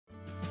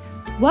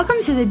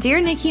Welcome to the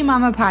Dear NICU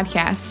Mama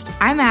podcast.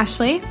 I'm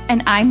Ashley.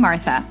 And I'm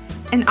Martha.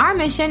 And our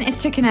mission is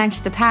to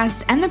connect the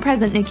past and the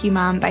present NICU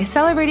mom by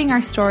celebrating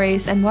our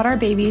stories and what our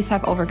babies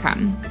have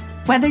overcome.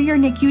 Whether your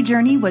NICU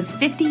journey was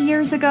 50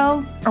 years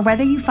ago or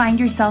whether you find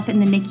yourself in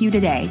the NICU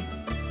today,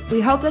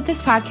 we hope that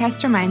this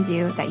podcast reminds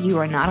you that you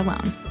are not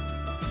alone.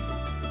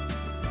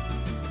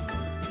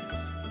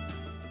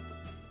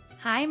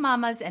 Hi,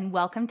 mamas, and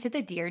welcome to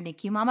the Dear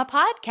NICU Mama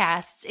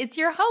podcast. It's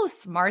your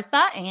hosts,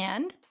 Martha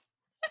and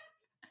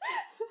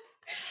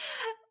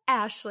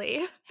Ashley.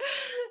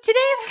 Today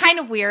is kind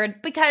of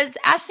weird because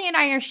Ashley and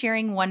I are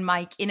sharing one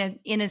mic in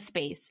a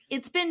space.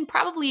 It's been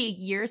probably a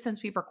year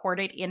since we've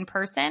recorded in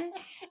person,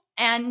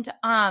 and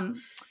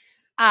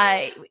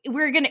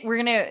we're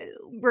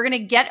gonna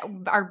get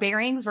our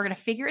bearings. We're gonna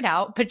figure it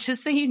out. But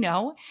just so you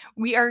know,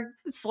 we are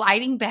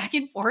sliding back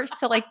and forth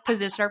to like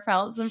position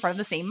ourselves in front of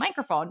the same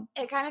microphone.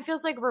 It kind of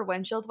feels like we're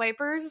windshield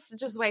wipers,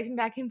 just wiping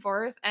back and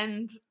forth.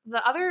 And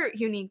the other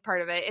unique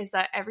part of it is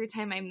that every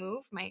time I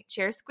move, my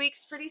chair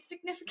squeaks pretty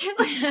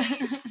significantly.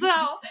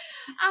 So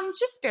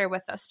just bear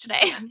with us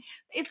today.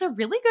 It's a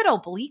really good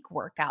oblique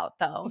workout,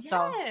 though.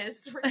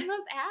 Yes, we're in those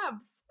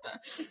abs.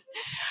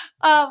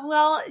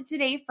 Well,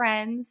 today,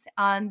 friends,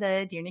 on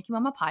the Dear NICU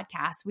Mama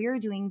podcast, we are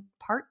doing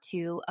part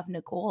 2 of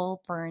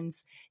Nicole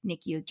Burns'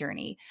 NICU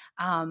journey.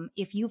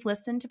 If you've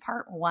listened to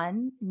part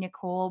 1,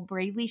 Nicole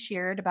bravely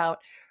shared about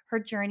her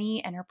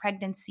journey and her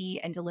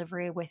pregnancy and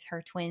delivery with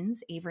her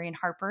twins, Avery and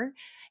Harper,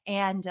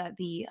 and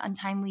the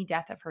untimely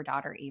death of her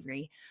daughter,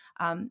 Avery.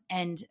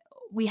 And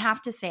we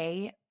have to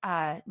say,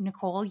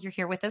 Nicole, you're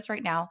here with us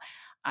right now.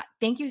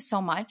 Thank you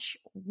so much.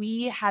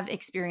 We have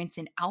experienced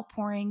an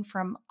outpouring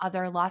from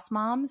other lost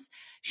moms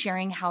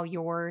sharing how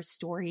your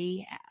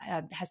story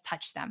has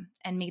touched them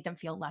and made them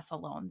feel less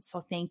alone. So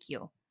thank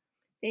you.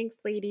 Thanks,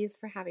 ladies,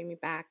 for having me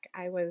back.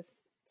 I was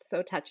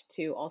so touched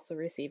to also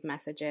receive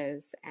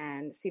messages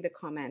and see the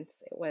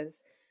comments. It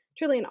was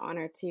truly an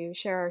honor to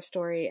share our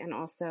story and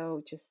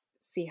also just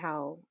see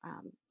how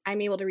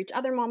I'm able to reach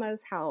other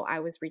mamas, how I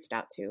was reached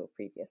out to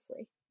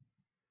previously.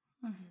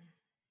 Mm-hmm.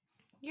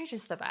 You're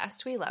just the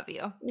best. We love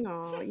you.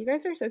 Oh, you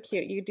guys are so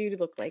cute. You do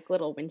look like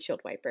little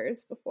windshield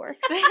wipers before.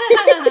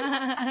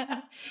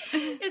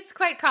 It's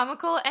quite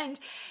comical. And,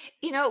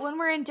 you know, when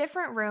we're in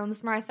different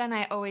rooms, Martha and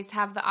I always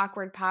have the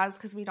awkward pause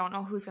because we don't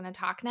know who's going to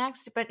talk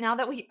next. But now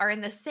that we are in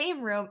the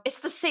same room,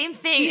 it's the same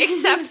thing,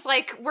 except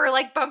like we're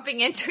like bumping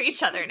into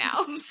each other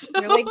now.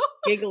 So. You're like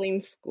giggling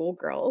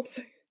schoolgirls.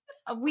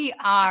 We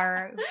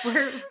are.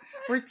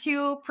 We're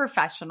two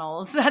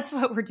professionals. That's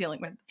what we're dealing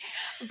with.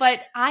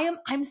 But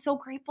I'm so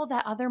grateful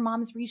that other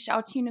moms reached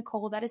out to you,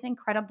 Nicole. That is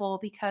incredible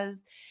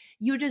because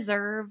you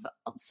deserve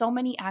so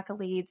many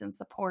accolades and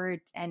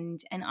support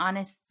and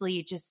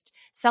honestly just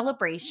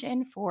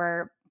celebration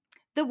for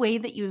the way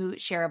that you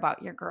share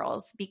about your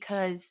girls,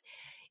 because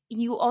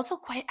you also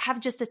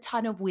have just a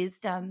ton of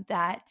wisdom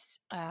that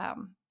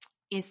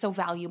is so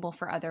valuable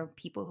for other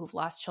people who've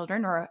lost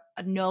children or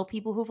know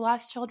people who've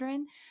lost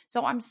children.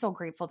 So I'm so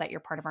grateful that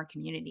you're part of our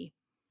community.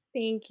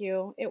 Thank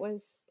you. It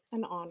was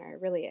an honor.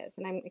 It really is.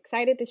 And I'm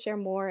excited to share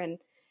more and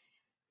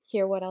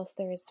hear what else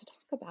there is to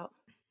talk about.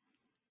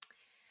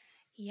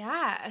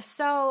 Yeah.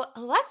 So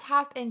let's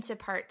hop into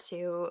part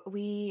 2.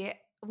 We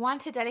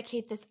want to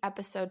dedicate this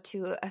episode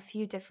to a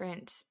few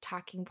different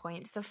talking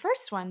points. The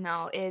first one,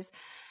 though, is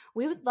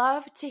we would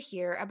love to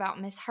hear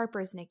about Miss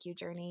Harper's NICU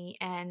journey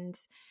and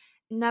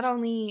not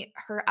only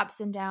her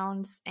ups and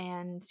downs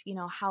and, you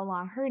know, how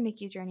long her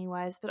NICU journey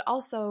was, but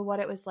also what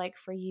it was like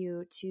for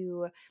you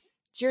to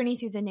journey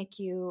through the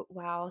NICU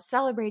while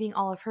celebrating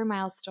all of her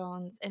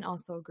milestones and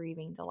also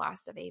grieving the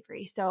loss of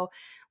Avery. So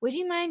would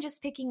you mind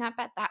just picking up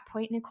at that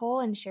point,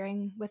 Nicole, and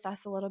sharing with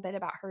us a little bit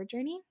about her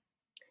journey?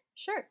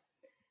 Sure.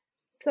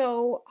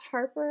 So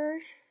Harper,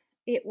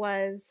 it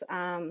was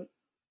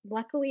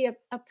luckily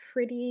a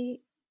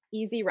pretty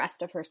easy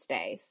rest of her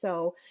stay.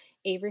 So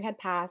Avery had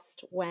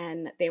passed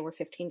when they were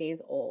 15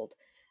 days old.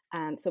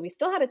 So we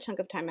still had a chunk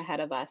of time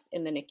ahead of us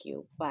in the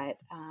NICU, but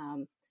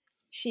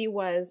she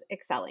was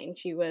excelling.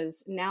 She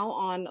was now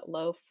on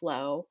low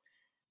flow,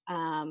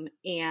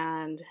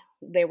 and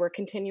they were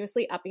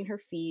continuously upping her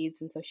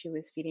feeds, and so she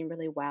was feeding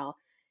really well.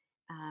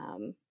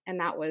 And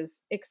that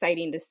was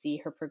exciting to see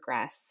her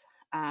progress.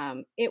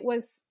 It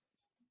was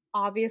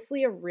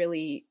obviously a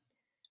really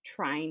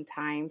trying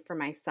time for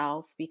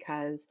myself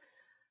because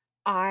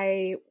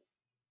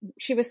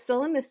she was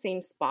still in the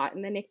same spot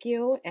in the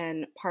NICU,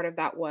 and part of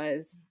that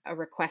was a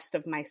request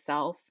of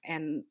myself,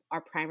 and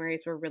our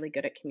primaries were really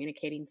good at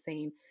communicating,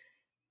 saying,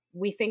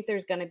 we think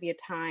there's going to be a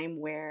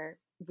time where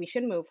we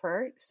should move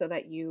her so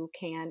that you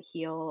can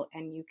heal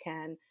and you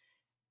can,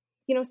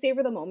 you know,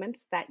 savor the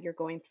moments that you're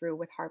going through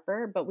with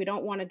Harper, but we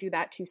don't want to do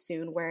that too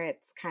soon where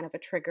it's kind of a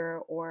trigger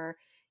or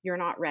you're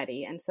not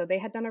ready. And so they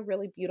had done a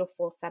really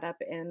beautiful setup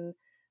in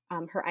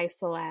her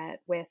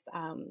isolette with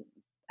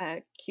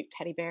a cute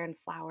teddy bear and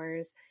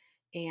flowers.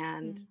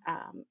 And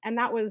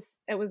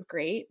it was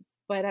great.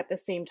 But at the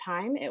same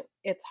time,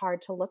 it's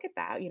hard to look at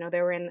that. You know,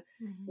 they were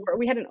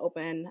we had an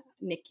open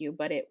NICU,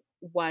 but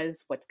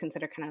was what's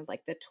considered kind of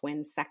like the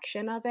twin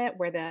section of it,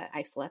 where the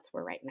isolettes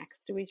were right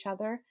next to each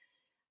other.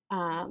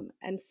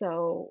 And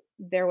so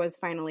there was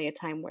finally a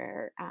time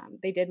where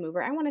they did move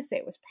her. I want to say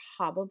it was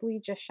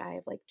probably just shy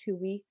of like 2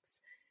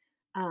 weeks.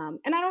 And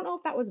I don't know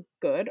if that was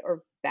good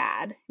or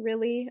bad,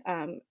 really.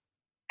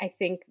 I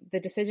think the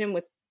decision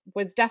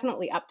was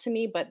definitely up to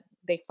me, but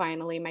they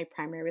finally, my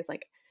primary was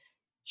like,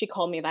 she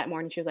called me that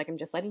morning. She was like, I'm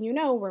just letting you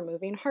know we're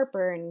moving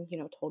Harper, and, you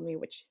know, told me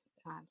which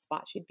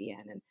spot she'd be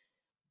in. And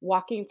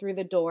walking through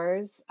the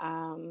doors,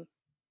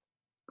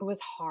 it was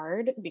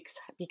hard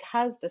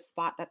because the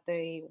spot that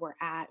they were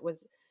at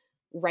was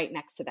right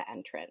next to the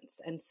entrance.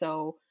 And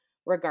so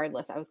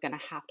regardless, I was going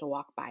to have to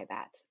walk by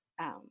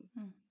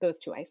those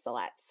two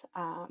isolettes.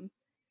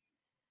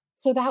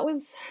 So that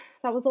was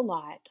a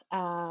lot.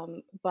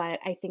 But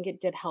I think it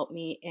did help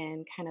me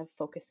in kind of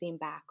focusing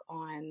back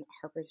on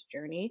Harper's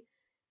journey.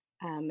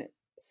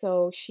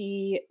 So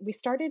we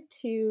started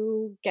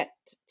to get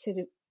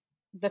to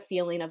the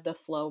feeling of the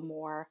flow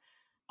more.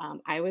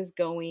 I was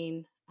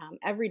going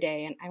every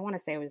day, and I want to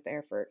say I was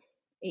there for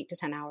 8 to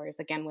 10 hours,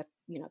 again with,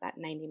 you know, that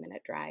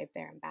 90-minute drive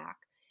there and back.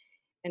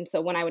 And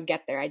so when I would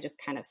get there, I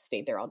just kind of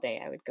stayed there all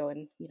day. I would go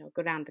and, you know,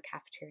 go down to the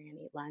cafeteria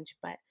and eat lunch,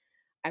 but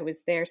I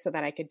was there so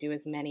that I could do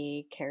as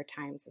many care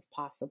times as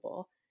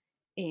possible.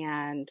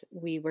 And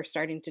we were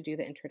starting to do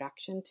the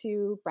introduction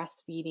to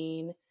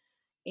breastfeeding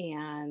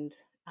and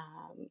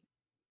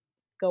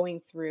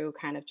going through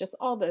kind of just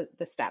all the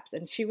steps.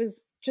 And she was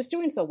just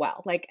doing so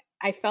well. Like,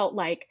 I felt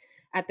like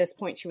at this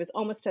point she was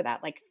almost to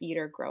that like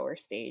feeder grower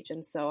stage.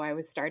 And so I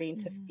was starting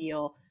to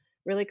feel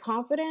really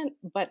confident,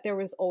 but there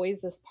was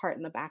always this part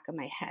in the back of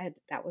my head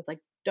that was like,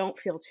 don't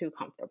feel too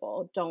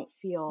comfortable. Don't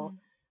feel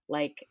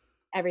like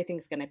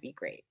everything's going to be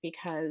great,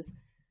 because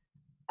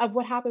of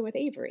what happened with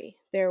Avery.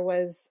 There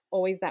was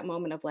always that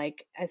moment of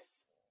like,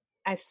 as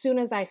soon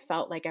as I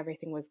felt like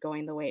everything was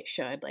going the way it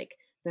should, like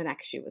the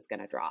next shoe was going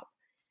to drop.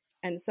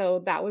 And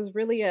so that was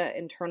really an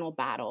internal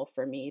battle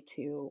for me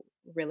to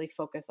really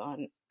focus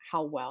on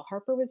how well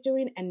Harper was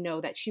doing and know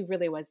that she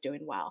really was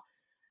doing well.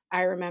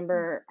 I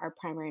remember our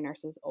primary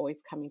nurses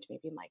always coming to me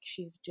being like,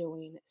 she's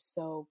doing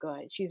so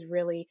good. She's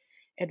really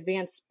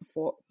advanced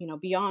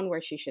beyond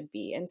where she should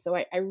be. And so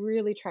I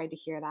really tried to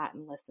hear that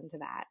and listen to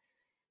that.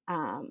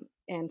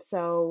 And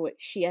so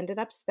she ended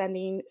up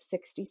spending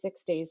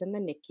 66 days in the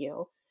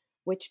NICU,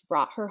 which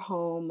brought her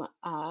home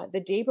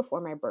the day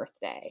before my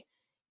birthday.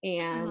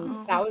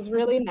 And that was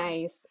really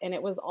nice. And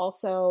it was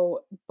also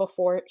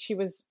before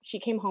she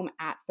came home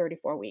at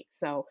 34 weeks.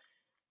 So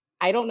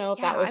I don't know if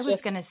that was I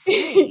was going to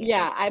say.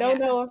 I don't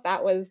know if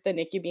that was the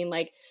NICU being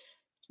like,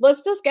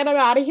 let's just get him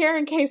out of here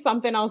in case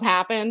something else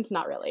happens.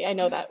 Not really. I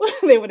know that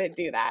they wouldn't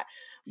do that.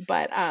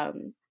 But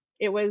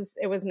it was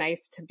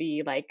nice to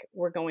be like,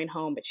 we're going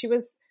home. But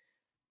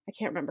I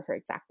can't remember her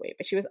exact weight,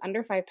 but she was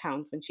under 5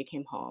 pounds when she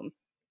came home.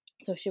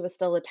 So she was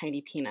still a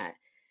tiny peanut.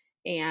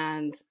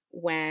 And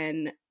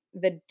when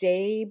the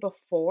day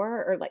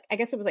before, or like, I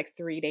guess it was like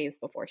 3 days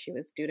before she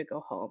was due to go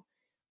home,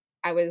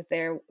 I was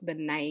there the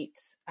night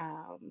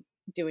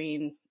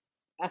doing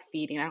a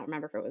feeding. I don't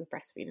remember if it was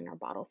breastfeeding or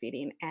bottle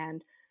feeding.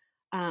 And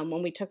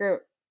when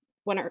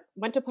I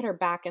went to put her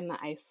back in the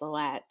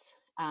isolette,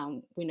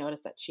 we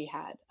noticed that she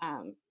had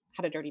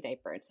a dirty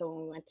diaper. And so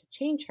when we went to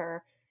change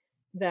her,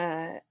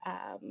 the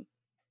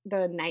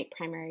night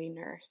primary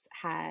nurse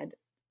had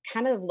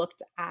kind of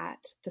looked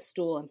at the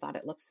stool and thought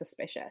it looked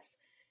suspicious.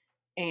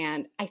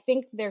 And I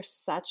think there's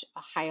such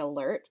a high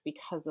alert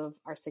because of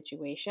our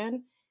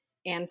situation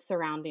and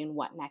surrounding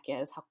what NEC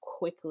is, how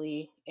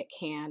quickly it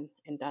can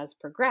and does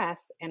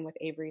progress. And with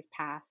Avery's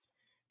past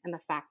and the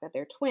fact that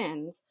they're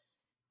twins,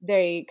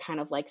 they kind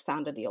of like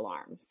sounded the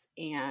alarms.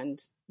 And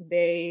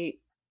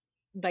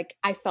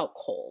I felt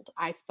cold.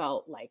 I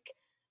felt like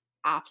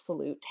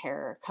absolute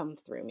terror come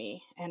through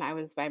me. And I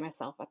was by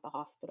myself at the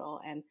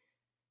hospital, and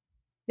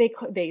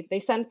they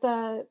sent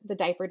the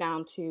diaper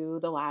down to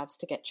the labs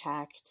to get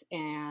checked.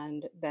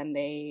 And then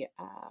they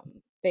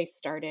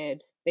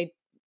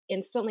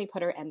instantly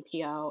put her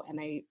NPO, and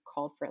they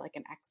called for like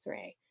an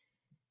X-ray.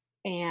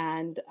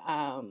 And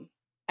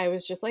I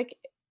was just like,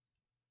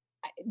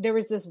 there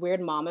was this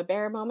weird mama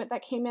bear moment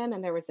that came in,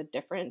 and there was a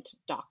different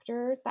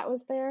doctor that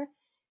was there.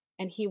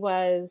 And he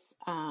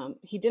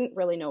didn't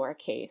really know our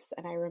case.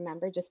 And I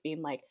remember just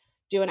being like,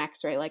 do an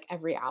X-ray like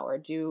every hour,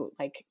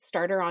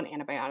 start her on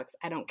antibiotics.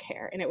 I don't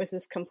care. And it was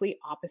this complete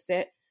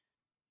opposite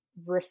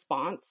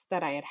response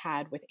that I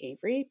had with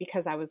Avery,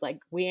 because I was like,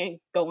 we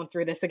ain't going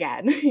through this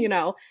again, you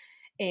know?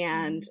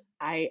 And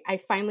I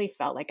finally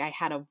felt like I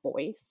had a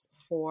voice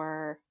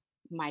for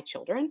my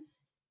children,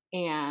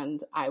 and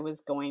I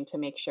was going to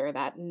make sure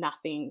that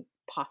nothing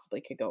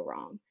possibly could go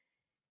wrong.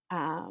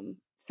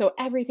 So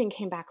everything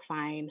came back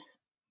fine.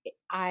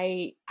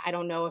 I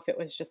don't know if it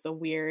was just a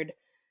weird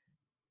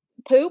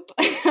poop.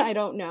 I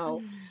don't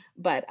know.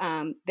 But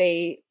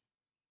they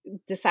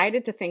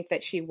decided to think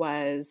that she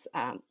was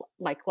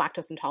like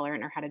lactose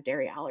intolerant or had a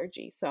dairy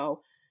allergy.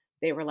 So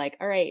they were like,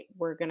 all right,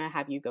 we're going to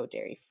have you go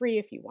dairy free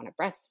if you want to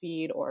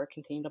breastfeed or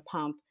continue to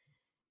pump.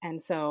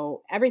 And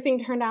so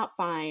everything turned out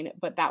fine,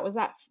 but that was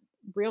that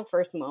real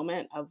first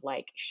moment of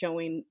like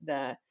showing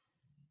the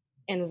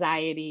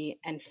anxiety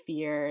and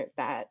fear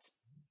that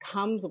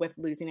comes with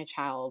losing a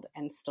child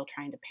and still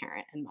trying to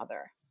parent and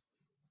mother.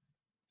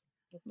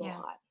 It's a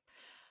lot.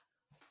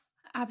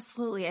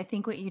 Absolutely. I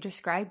think what you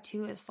described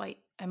too is like,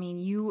 I mean,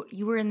 you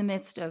were in the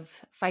midst of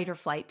fight or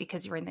flight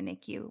because you were in the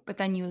NICU, but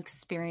then you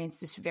experienced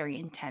this very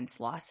intense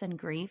loss and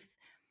grief,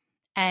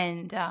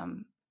 and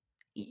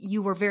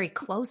you were very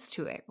close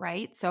to it,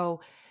 right?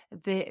 So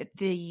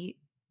the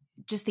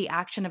just the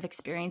action of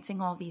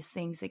experiencing all these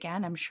things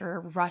again, I'm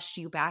sure rushed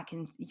you back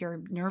and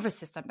your nervous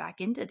system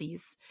back into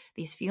these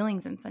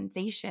feelings and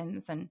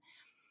sensations. And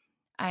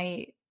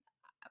I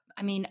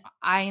mean,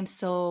 I am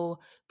so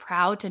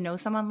proud to know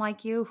someone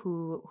like you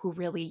who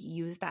really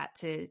used that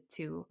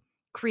to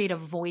create a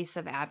voice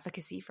of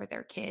advocacy for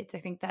their kids. I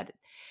think that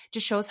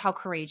just shows how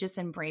courageous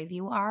and brave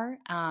you are,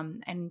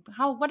 and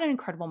what an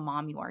incredible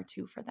mom you are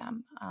too for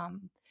them.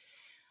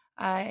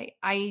 I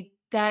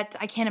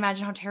can't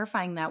imagine how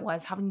terrifying that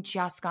was, having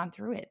just gone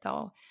through it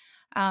though.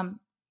 I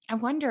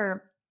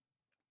wonder,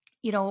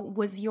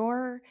 was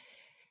your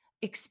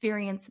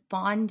experience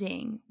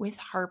bonding with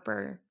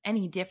Harper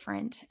any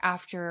different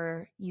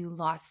after you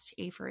lost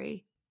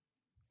Avery?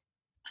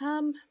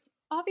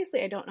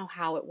 Obviously I don't know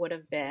how it would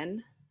have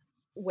been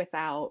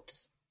without,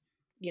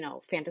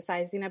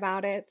 fantasizing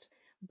about it,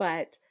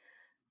 but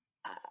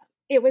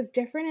it was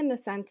different in the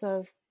sense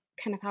of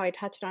kind of how I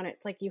touched on it.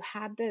 It's like you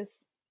had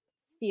this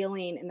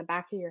feeling in the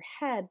back of your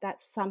head that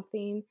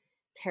something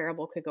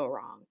terrible could go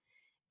wrong.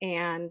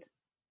 And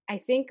I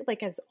think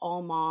like as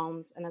all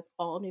moms and as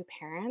all new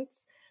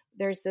parents,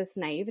 there's this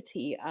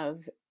naivety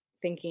of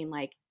thinking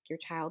like your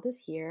child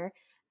is here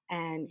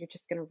and you're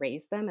just going to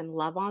raise them and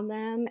love on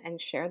them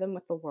and share them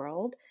with the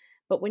world.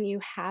 But when you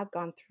have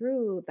gone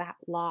through that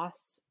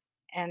loss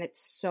and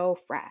it's so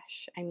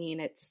fresh, I mean,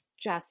 it's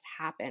just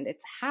happened.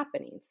 It's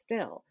happening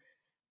still.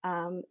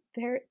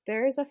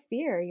 There's a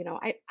fear,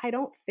 I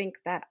don't think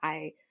that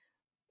I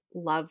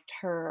loved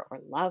her or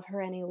love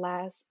her any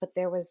less, but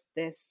there was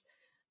this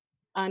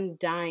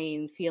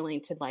undying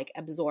feeling to like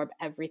absorb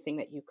everything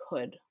that you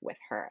could with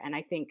her. And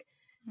I think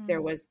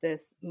there was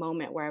this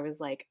moment where I was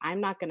like,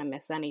 I'm not going to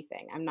miss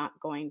anything. I'm not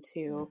going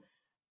to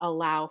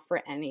allow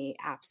for any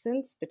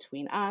absence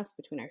between us,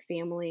 between our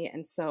family.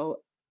 And so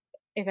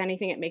if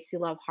anything, it makes you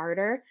love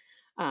harder.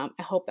 I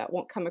hope that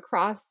won't come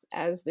across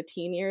as the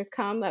teen years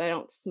come, that I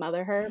don't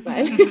smother her,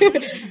 but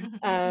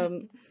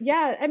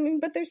yeah, I mean,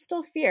 but there's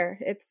still fear.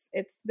 It's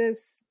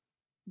this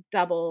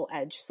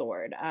double-edged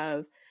sword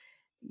of,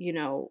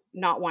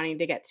 not wanting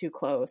to get too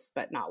close,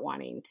 but not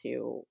wanting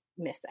to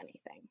miss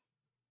anything.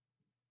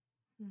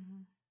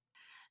 Mm-hmm.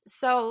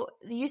 So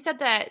you said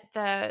that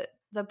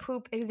the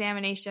poop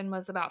examination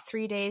was about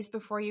 3 days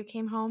before you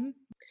came home?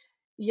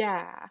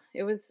 Yeah,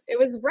 it was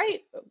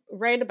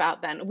right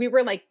about then. We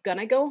were like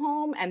gonna go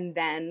home and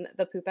then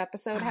the poop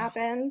episode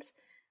happened.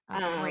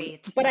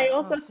 Great. But I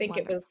also think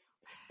wonderful. It was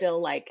still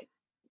like,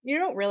 you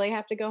don't really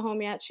have to go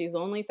home yet. She's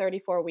only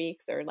 34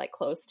 weeks or like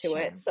close to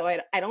it. So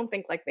I don't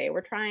think like they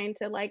were trying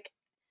to like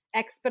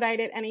expedite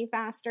it any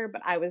faster,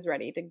 but I was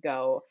ready to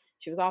go.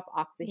 She was off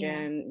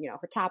oxygen,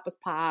 her top was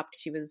popped.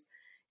 She was,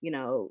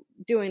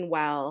 doing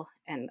well.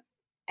 And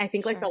I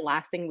think like the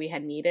last thing we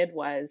had needed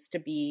was to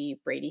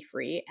be Brady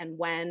free. And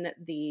when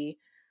the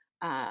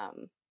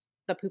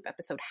poop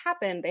episode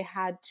happened, they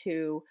had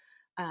to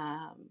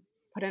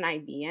put an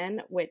IV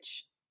in,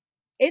 which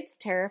it's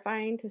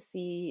terrifying to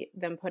see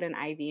them put an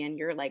IV in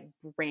your like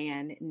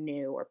brand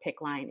new or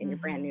PICC line in your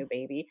brand new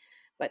baby.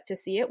 But to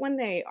see it when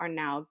they are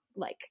now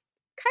like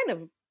kind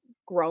of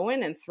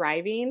growing and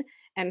thriving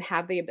and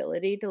have the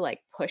ability to like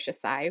push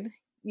aside,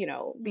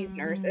 these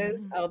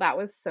nurses. Oh, that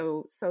was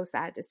so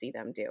sad to see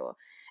them do.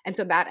 And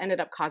so that ended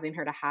up causing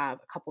her to have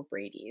a couple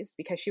Brady's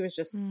because she was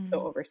just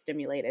so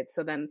overstimulated.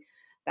 So then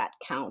that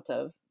count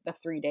of the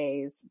 3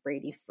 days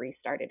Brady free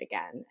started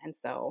again. And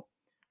so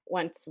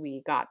once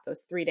we got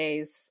those 3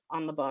 days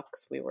on the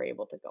books, we were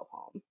able to go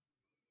home.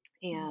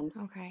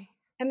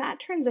 And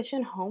that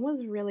transition home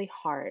was really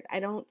hard.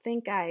 I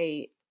think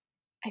I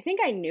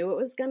knew it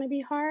was going to be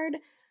hard,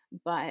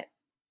 but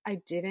I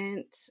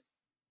didn't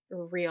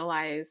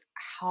realize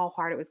how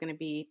hard it was going to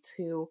be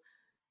to,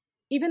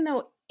 even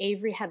though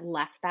Avery had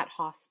left that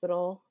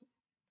hospital,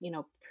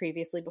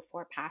 previously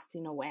before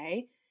passing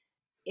away,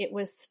 it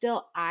was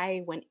still,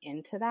 I went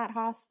into that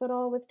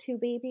hospital with 2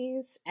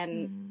 babies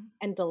and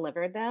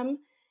delivered them.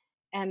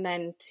 And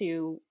then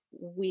to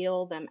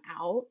wheel them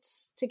out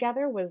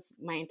together was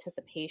my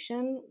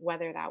anticipation,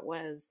 whether that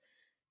was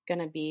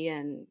going to be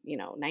in,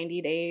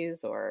 90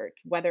 days or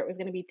whether it was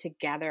going to be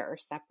together or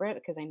separate,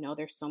 because I know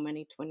there's so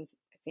many twin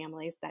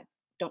families that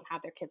don't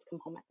have their kids come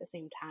home at the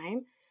same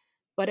time.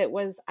 But I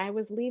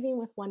was leaving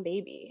with 1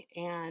 baby,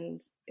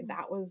 and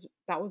that was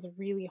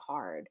really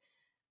hard.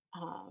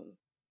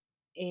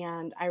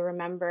 And I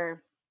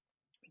remember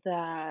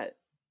the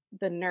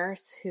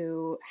nurse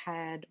who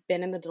had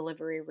been in the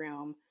delivery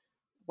room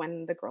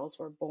when the girls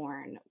were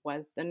born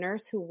was the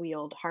nurse who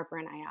wheeled Harper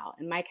and I out.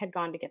 And Mike had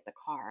gone to get the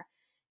car.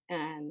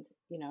 And,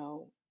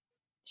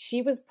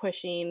 she was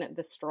pushing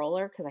the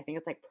stroller because I think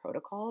it's like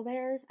protocol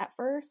there at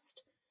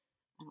first.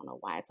 I don't know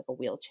why, it's like a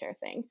wheelchair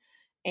thing.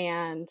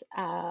 And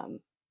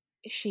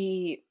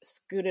she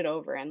scooted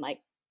over and like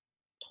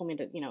told me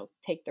to,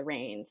 take the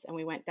reins. And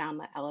we went down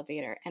the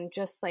elevator, and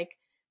just like,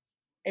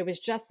 it was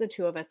just the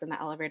two of us in the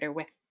elevator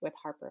with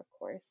Harper, of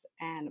course.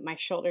 And my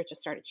shoulder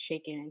just started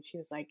shaking, and she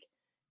was like,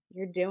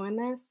 "You're doing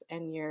this,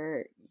 and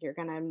you're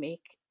going to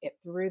make it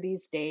through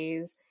these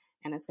days,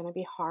 and it's going to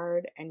be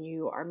hard, and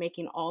you are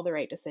making all the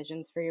right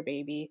decisions for your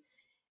baby."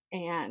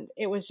 And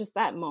it was just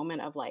that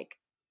moment of like,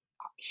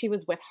 she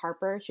was with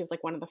Harper. She was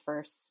like one of the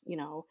first,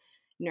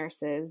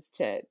 nurses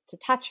to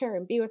touch her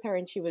and be with her.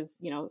 And she was,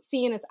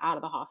 seeing us out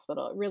of the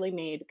hospital. It really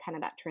made kind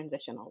of that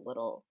transition a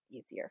little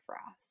easier for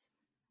us.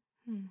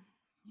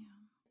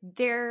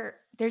 Yeah.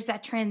 There's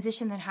that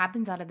transition that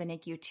happens out of the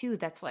NICU too.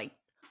 That's like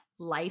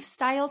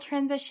lifestyle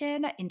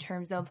transition in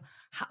terms of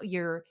how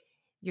you're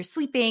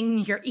sleeping,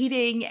 you're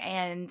eating,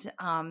 and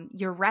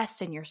your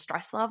rest and your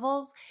stress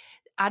levels.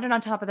 Added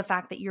on top of the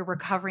fact that you're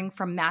recovering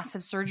from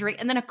massive surgery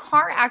and then a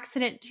car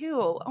accident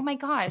too. Oh my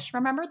gosh.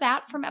 Remember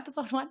that from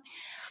episode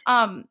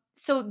 1?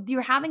 So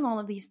you're having all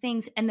of these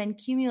things and then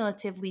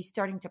cumulatively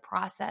starting to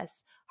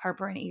process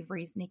Harper and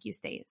Avery's NICU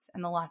stays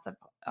and the loss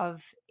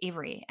of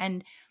Avery.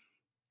 And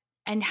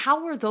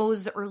how were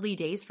those early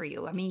days for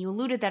you? I mean, you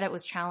alluded that it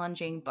was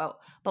challenging, but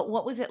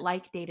what was it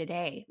like day to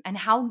day, and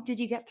how did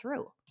you get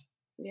through?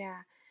 Yeah,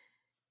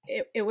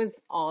 it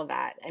was all of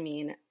that. I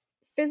mean,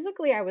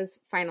 physically, I was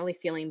finally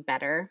feeling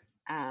better,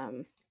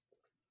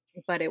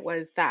 but it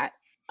was that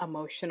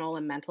emotional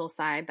and mental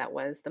side that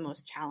was the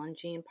most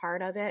challenging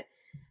part of it.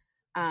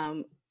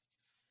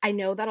 I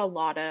know that a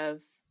lot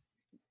of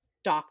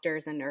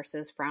doctors and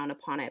nurses frown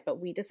upon it, but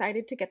we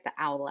decided to get the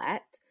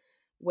Owlet,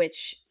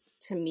 which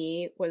to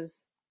me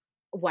was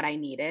what I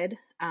needed.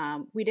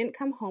 We didn't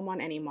come home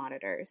on any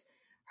monitors.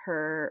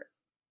 Her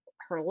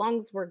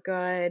lungs were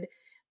good.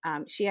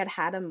 She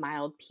had a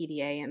mild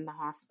PDA in the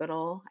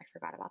hospital. I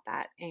forgot about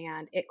that.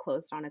 And it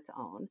closed on its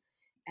own.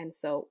 And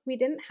so we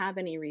didn't have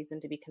any reason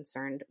to be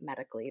concerned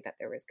medically that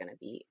there was going to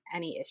be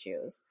any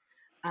issues.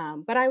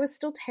 But I was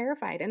still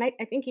terrified. And I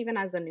think even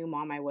as a new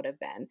mom, I would have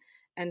been.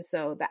 And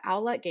so the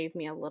Owlet gave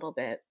me a little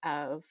bit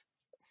of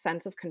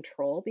sense of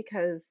control,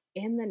 because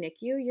in the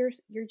NICU,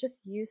 you're just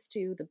used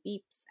to the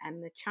beeps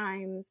and the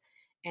chimes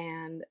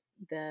and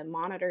the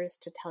monitors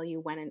to tell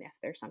you when and if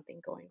there's something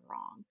going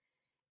wrong.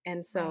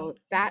 And so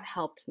that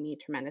helped me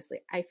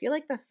tremendously. I feel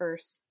like the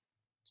first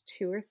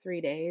 2 or 3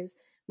 days,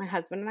 my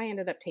husband and I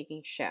ended up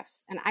taking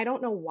shifts. And I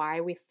don't know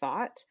why we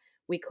thought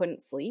we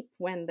couldn't sleep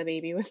when the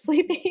baby was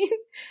sleeping,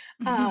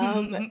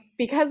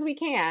 because we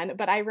can.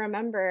 But I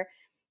remember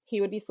he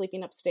would be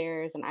sleeping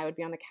upstairs and I would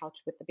be on the couch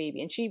with the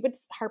baby. And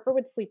Harper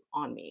would sleep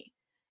on me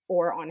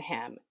or on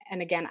him.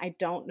 And again, I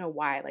don't know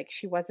why. Like,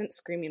 she wasn't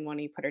screaming when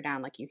you put her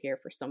down like you hear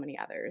for so many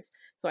others.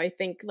 So I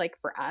think, like,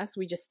 for us,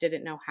 we just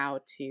didn't know how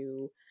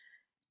to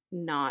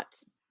not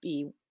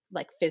be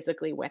like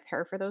physically with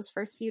her for those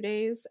first few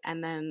days.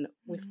 And then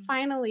we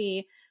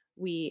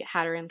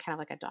had her in kind of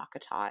like a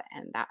DockATot,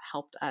 and that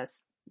helped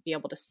us be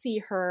able to see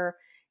her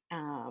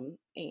and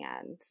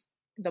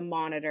the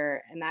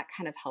monitor, and that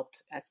kind of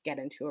helped us get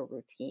into a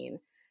routine.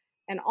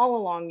 And all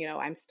along,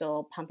 I'm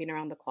still pumping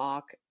around the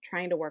clock,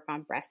 trying to work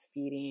on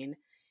breastfeeding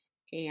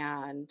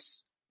and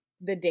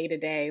the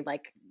day-to-day,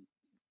 like,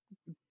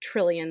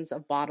 trillions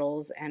of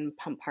bottles and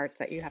pump parts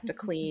that you have to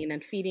clean,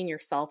 and feeding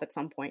yourself at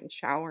some point and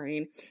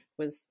showering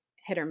was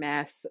hit or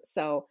miss.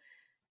 So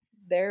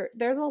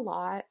there's a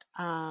lot.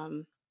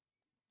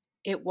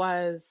 It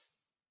was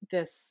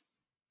this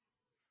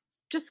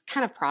just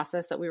kind of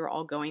process that we were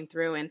all going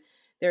through, and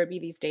there would be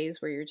these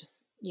days where you're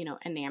just,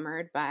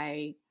 enamored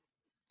by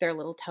their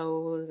little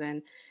toes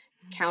and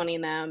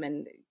counting them,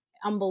 and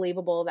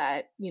unbelievable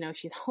that,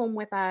 she's home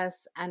with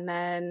us. And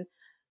then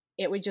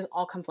it would just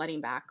all come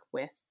flooding back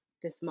with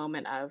this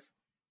moment of,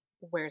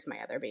 where's my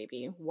other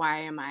baby?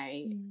 Why am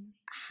I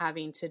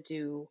having to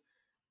do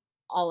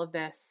all of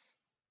this,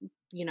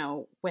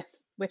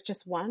 with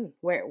just one,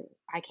 where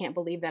I can't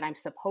believe that I'm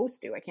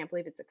supposed to, I can't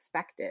believe it's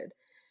expected.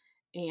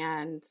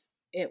 And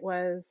it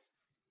was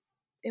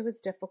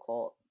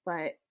difficult,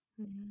 but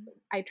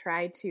I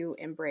tried to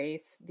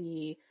embrace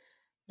the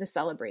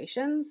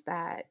celebrations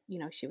that,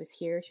 she was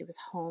here, she was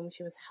home,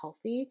 she was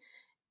healthy,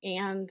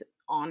 and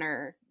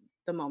honor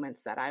the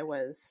moments that I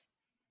was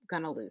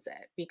going to lose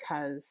it,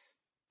 because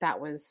that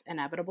was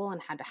inevitable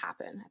and had to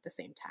happen at the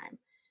same time.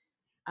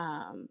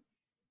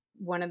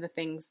 One of the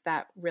things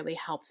that really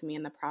helped me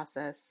in the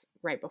process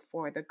right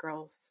before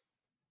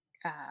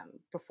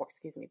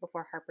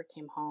before Harper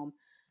came home,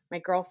 my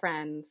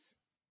girlfriends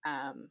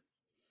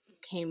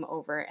came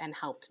over and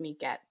helped me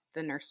get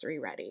the nursery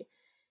ready,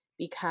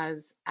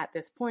 because at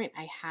this point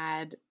I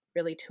had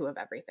really 2 of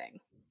everything.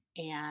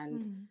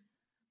 And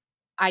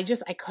I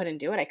couldn't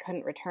do it. I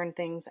couldn't return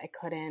things. I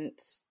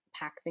couldn't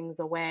pack things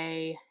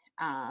away.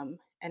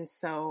 And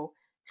so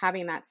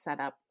having that set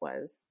up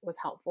was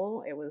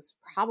helpful. It was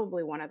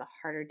probably one of the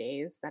harder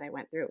days that I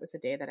went through. It was a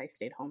day that I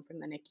stayed home from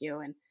the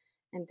NICU, and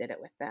and did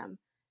it with them.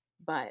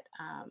 But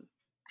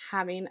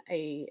having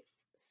a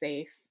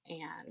safe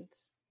and,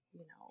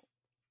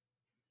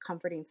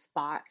 comforting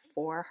spot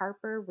for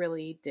Harper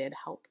really did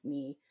help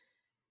me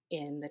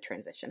in the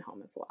transition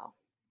home as well.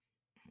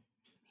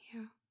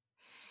 Yeah.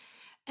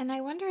 And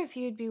I wonder if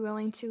you'd be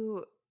willing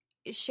to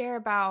share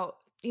about,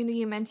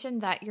 you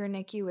mentioned that your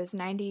NICU was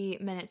 90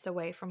 minutes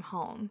away from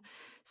home.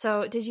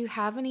 So did you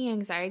have any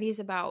anxieties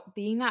about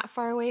being that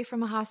far away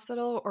from a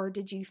hospital, or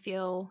did you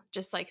feel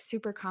just like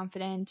super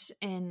confident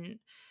in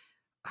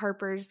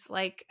Harper's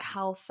like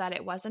health that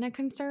it wasn't a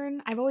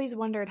concern? I've always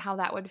wondered how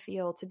that would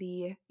feel to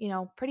be,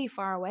 pretty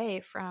far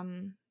away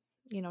from,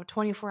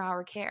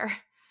 24-hour care.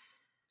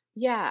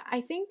 Yeah,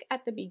 I think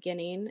at the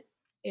beginning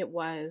it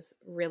was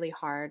really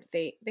hard.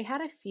 They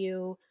had a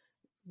few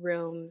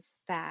rooms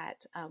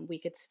that we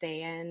could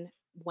stay in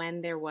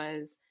when there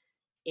was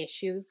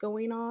issues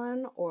going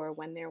on, or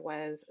when there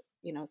was,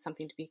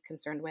 something to be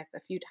concerned with.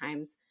 A few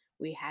times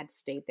we had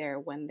stayed there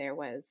when there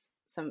was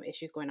some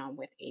issues going on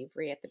with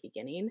Avery at the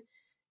beginning.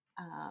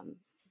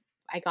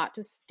 I got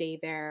to stay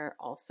there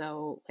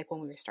also like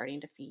when we were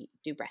starting to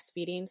do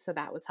breastfeeding, so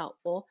that was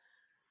helpful.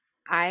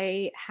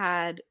 I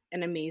had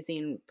an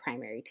amazing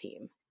primary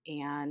team,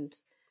 and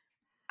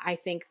I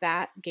think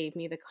that gave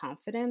me the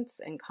confidence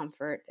and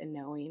comfort in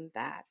knowing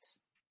that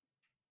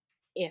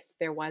if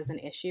there was an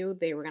issue,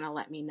 they were going to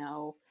let me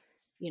know,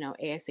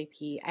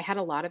 ASAP. I had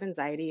a lot of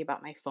anxiety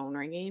about my phone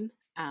ringing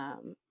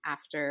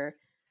after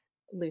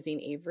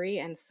losing Avery,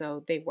 and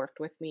so they worked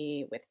with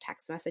me with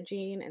text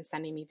messaging and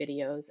sending me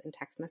videos and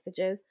text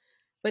messages.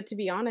 But to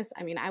be honest,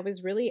 I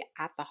was really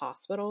at the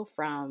hospital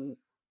from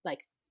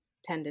like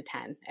 10 to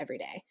 10 every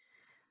day.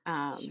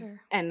 Sure.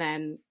 And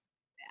then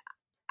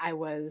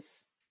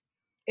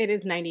it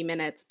is 90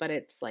 minutes, but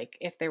it's like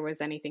if there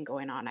was anything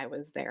going on, I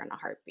was there in a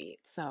heartbeat.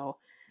 So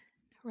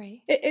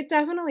right. It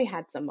definitely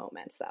had some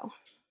moments though.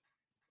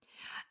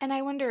 And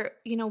I wonder,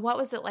 what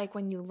was it like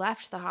when you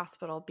left the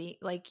hospital?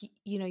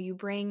 You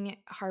bring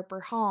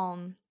Harper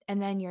home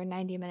and then you're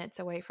 90 minutes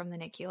away from the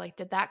NICU. Like,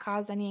 did that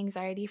cause any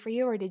anxiety for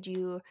you, or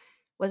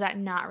was that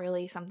not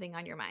really something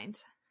on your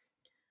mind?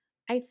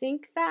 I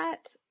think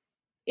that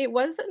it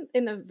wasn't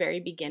in the very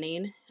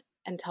beginning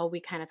until we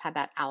kind of had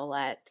that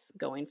outlet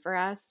going for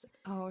us.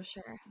 Oh,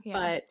 sure. Yeah.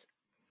 But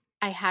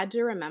I had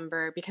to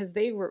remember, because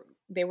they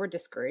were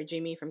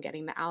discouraging me from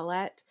getting the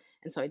outlet.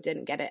 And so I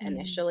didn't get it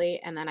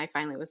initially. And then I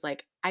finally was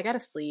like, I got to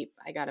sleep.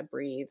 I got to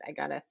breathe. I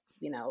got to,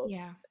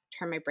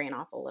 turn my brain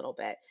off a little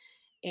bit.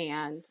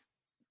 And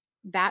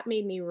that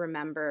made me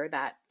remember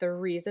that the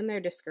reason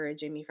they're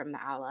discouraging me from the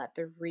outlet,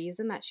 the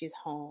reason that she's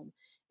home,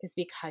 is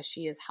because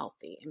she is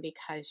healthy and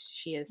because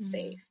she is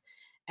safe.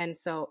 And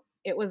so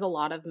it was a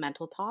lot of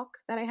mental talk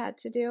that I had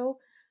to do.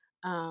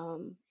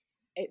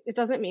 It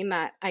doesn't mean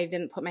that I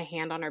didn't put my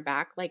hand on her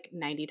back like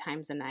 90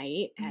 times a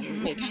night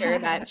and make sure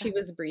that she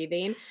was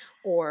breathing,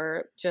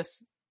 or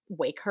just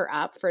wake her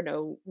up for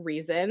no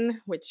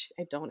reason, which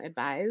I don't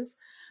advise.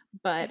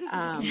 But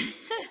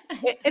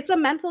it's a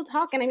mental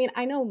talk. And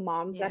I know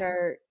moms that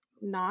are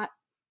not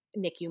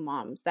NICU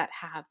moms that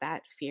have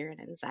that fear and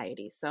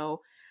anxiety.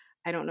 So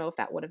I don't know if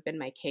that would have been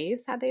my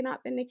case had they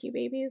not been NICU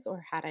babies,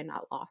 or had I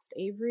not lost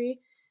Avery.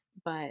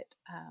 But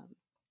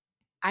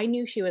I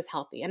knew she was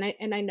healthy,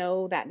 and I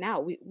know that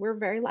now. We're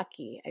very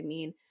lucky.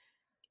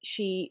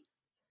 She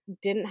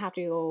didn't have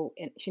to go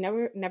in. She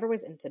never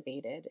was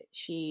intubated.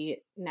 She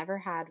never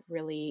had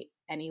really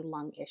any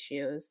lung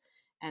issues,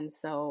 and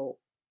so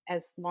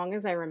as long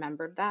as I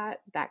remembered that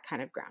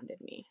kind of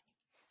grounded me.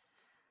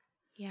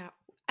 Yeah,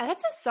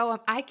 that's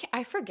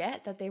I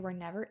forget that they were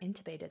never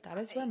intubated. That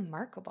is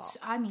remarkable.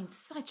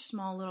 Such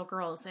small little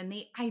girls, and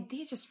they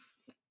just,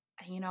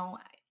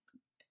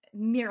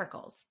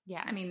 miracles.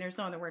 Yeah. There's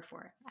no other word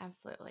for it.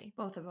 Absolutely.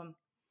 Both of them.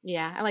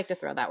 Yeah. I like to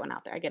throw that one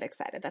out there. I get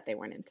excited that they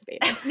weren't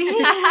intubated.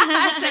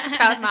 It's a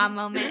proud mom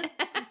moment.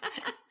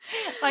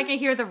 Like I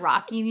hear the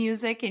Rocky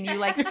music and you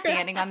like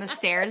standing on the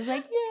stairs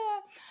like,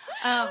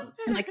 yeah.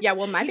 I'm like, yeah,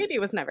 well, my baby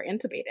was never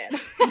intubated.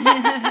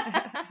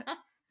 I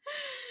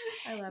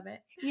love it.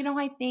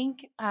 I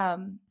think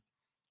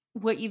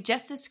what you've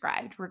just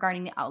described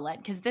regarding the outlet,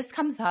 because this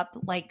comes up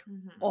like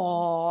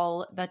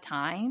all the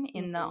time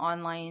in the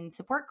online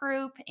support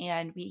group,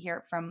 and we hear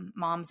it from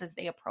moms as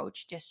they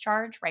approach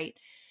discharge, right?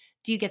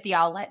 Do you get the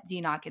outlet? Do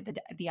you not get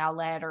the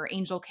outlet, or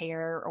angel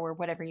care, or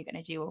whatever you're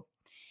going to do?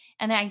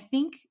 And I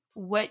think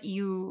what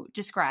you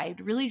described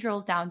really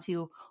drills down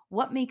to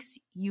what makes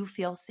you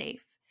feel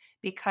safe,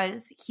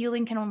 because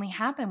healing can only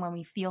happen when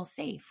we feel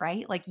safe,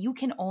 right? Like you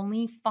can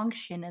only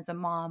function as a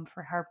mom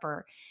for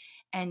Harper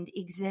and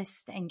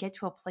exist and get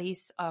to a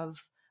place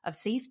of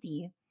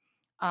safety.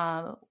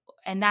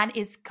 And that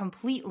is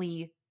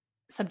completely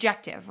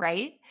subjective,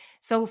 right?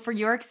 So for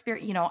your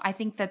experience, I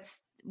think that's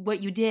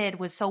what you did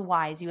was so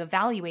wise. You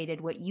evaluated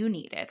what you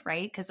needed,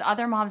 right? Because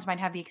other moms might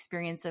have the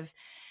experience of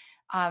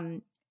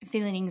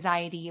feeling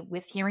anxiety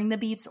with hearing the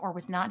beeps or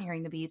with not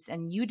hearing the beeps.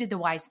 And you did the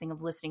wise thing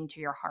of listening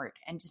to your heart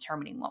and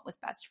determining what was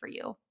best for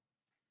you.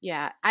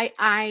 Yeah,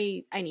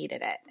 I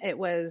needed it. It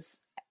was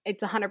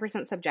it's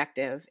 100%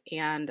 subjective,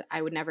 and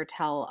I would never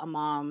tell a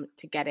mom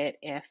to get it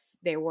if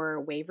they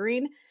were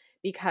wavering,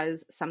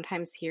 because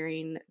sometimes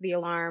hearing the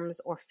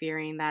alarms or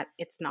fearing that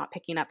it's not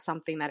picking up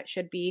something that it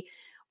should be,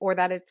 or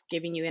that it's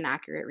giving you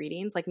inaccurate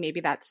readings, like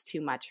maybe that's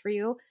too much for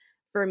you.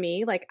 For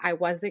me, like I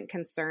wasn't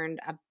concerned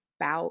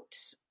about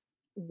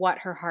what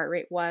her heart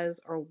rate was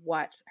or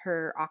what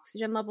her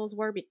oxygen levels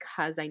were,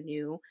 because I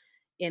knew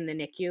in the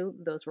NICU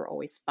those were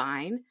always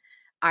fine.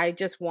 I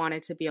just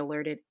wanted to be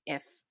alerted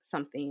if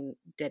something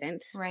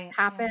didn't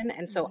happen. Yeah.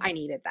 And so I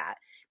needed that,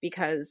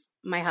 because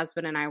my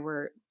husband and I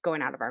were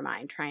going out of our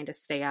mind trying to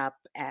stay up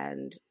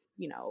and,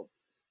 you know,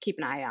 keep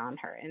an eye on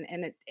her.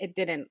 And it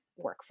didn't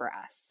work for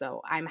us.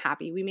 So I'm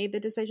happy we made the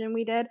decision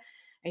we did.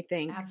 I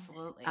think.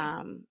 Absolutely.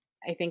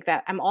 I think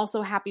that I'm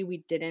also happy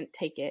we didn't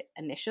take it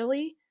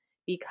initially,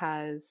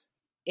 because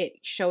it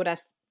showed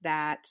us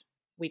that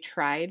we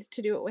tried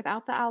to do it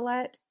without the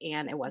outlet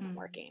and it wasn't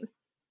working.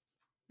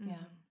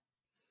 Yeah.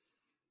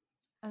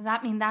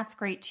 That's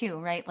great too,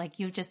 right? Like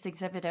you just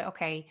exhibited,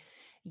 okay,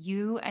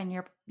 you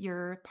and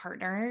your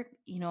partner,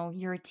 you know,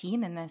 you're a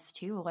team in this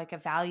too, like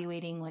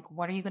evaluating, like,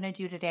 what are you going to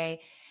do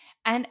today?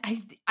 And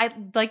I,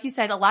 like you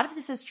said, a lot of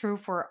this is true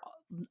for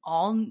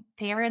all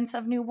parents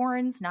of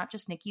newborns, not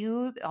just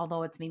NICU,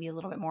 although it's maybe a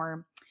little bit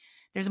more,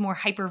 there's more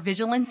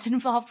hypervigilance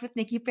involved with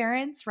NICU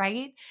parents,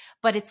 right?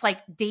 But it's like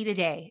day to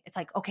day. It's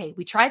like, okay,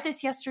 we tried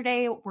this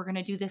yesterday. We're going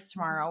to do this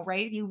tomorrow,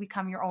 right? You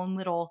become your own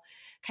little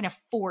kind of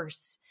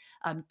force.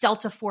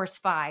 Delta Force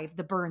 5,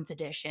 the Burns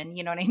edition.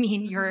 You know what I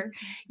mean?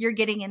 You're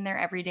getting in there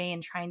every day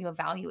and trying to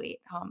evaluate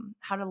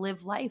how to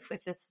live life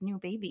with this new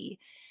baby.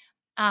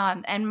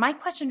 And my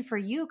question for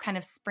you, kind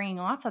of springing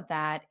off of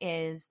that,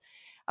 is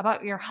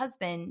about your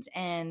husband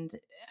and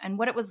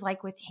what it was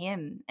like with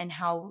him, and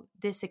how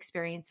this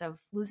experience of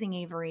losing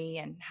Avery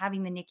and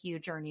having the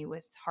NICU journey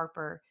with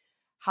Harper,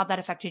 how that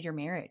affected your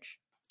marriage.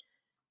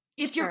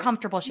 If you're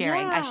comfortable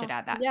sharing, I should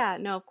add that. Yeah,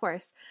 no, of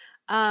course.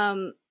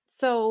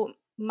 So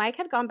Mike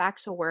had gone back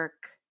to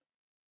work.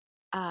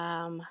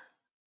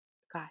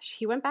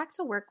 He went back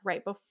to work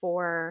right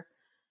before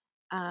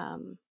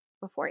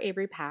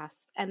Avery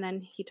passed, and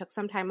then he took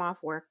some time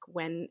off work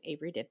when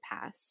Avery did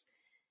pass,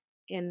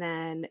 and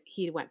then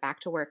he went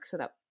back to work so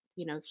that,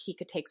 you know, he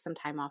could take some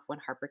time off when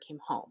Harper came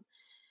home.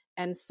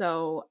 And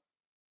so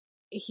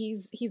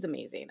he's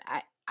amazing.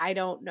 I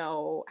don't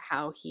know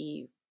how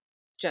he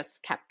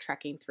just kept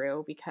trekking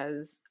through,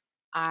 because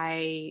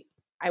I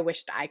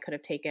wished I could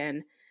have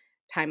taken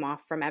time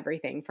off from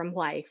everything, from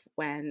life,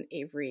 when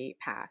Avery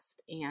passed.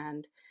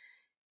 And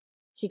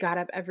he got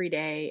up every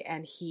day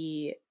and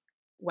he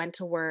went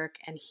to work,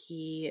 and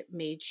he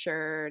made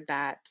sure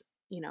that,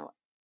 you know,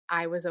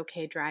 I was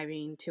okay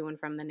driving to and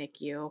from the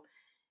NICU.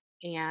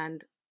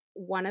 And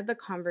one of the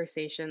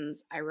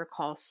conversations I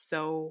recall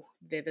so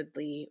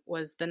vividly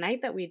was the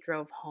night that we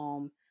drove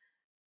home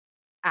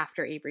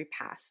after Avery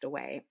passed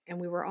away, and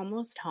we were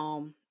almost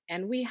home,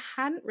 and we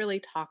hadn't really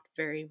talked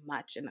very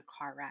much in the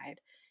car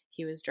ride.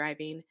 He was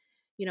driving,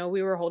 you know,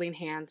 we were holding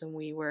hands, and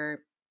we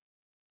were,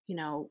 you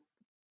know,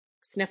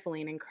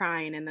 sniffling and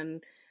crying, and then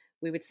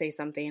we would say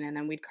something and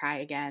then we'd cry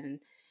again.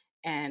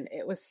 And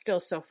it was still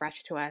so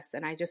fresh to us.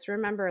 And I just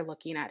remember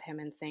looking at him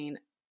and saying,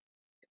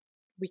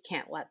 we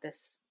can't let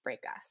this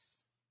break us.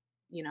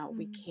 You know,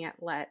 we can't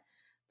let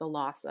the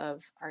loss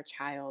of our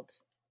child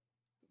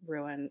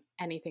ruin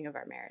anything of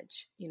our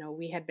marriage. You know,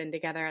 we had been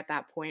together at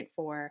that point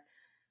for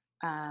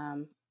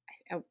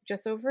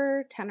just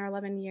over 10 or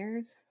 11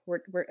 years.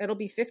 It'll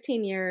be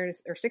 15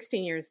 years or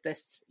 16 years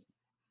this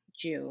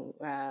June,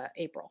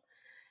 April.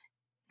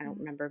 I don't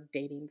remember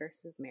dating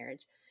versus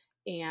marriage.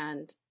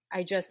 And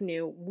I just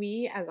knew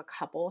we as a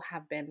couple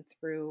have been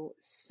through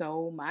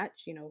so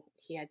much. You know,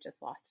 he had just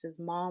lost his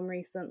mom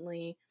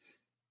recently,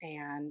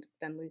 and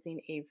then losing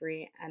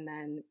Avery, and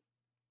then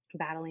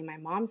battling my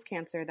mom's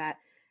cancer, that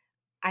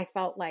I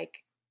felt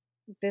like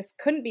this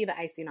couldn't be the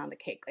icing on the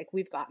cake. Like,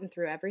 we've gotten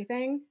through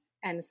everything,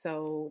 and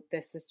so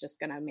this is just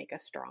going to make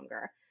us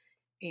stronger.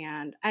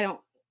 And I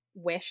don't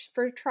wish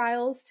for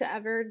trials to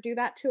ever do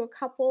that to a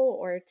couple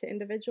or to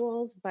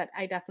individuals, but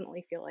I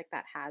definitely feel like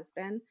that has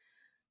been.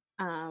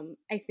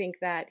 I think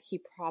that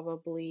he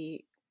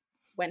probably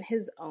went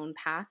his own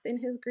path in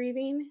his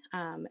grieving,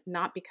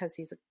 not because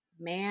he's a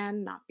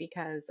man, not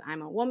because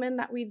I'm a woman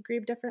that we'd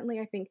grieve differently.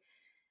 I think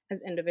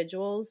as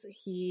individuals,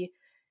 he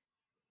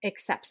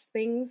accepts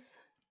things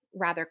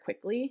rather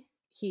quickly.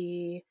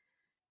 He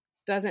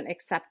doesn't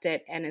accept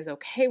it and is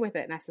okay with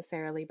it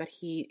necessarily, but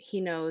he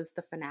knows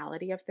the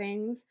finality of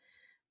things,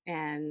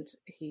 and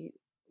he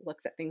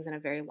looks at things in a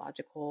very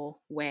logical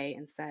way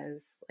and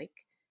says, like,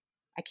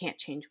 I can't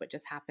change what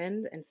just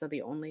happened, and so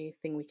the only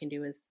thing we can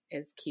do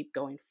is keep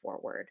going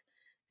forward.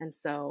 And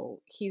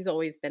so he's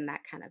always been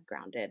that kind of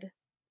grounded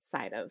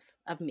side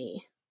of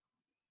me.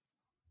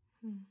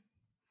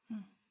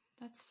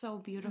 That's so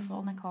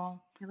beautiful,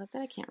 Nicole. I love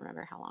that I can't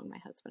remember how long my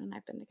husband and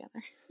I've been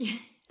together.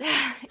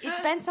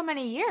 It's been so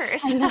many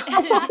years.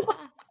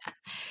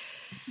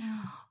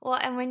 Well,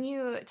 and when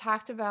you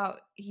talked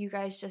about you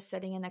guys just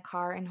sitting in the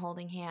car and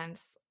holding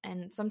hands,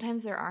 and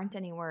sometimes there aren't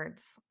any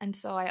words. And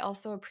so I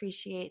also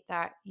appreciate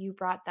that you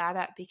brought that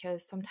up,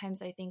 because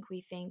sometimes I think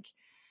we think,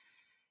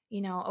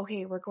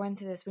 okay, we're going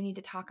through this, we need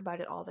to talk about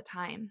it all the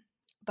time.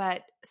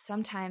 But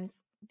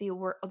sometimes the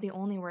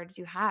only words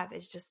you have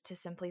is just to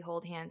simply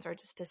hold hands or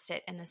just to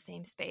sit in the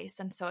same space.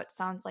 And so it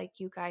sounds like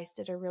you guys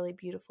did a really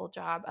beautiful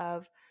job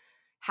of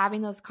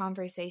having those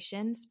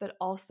conversations, but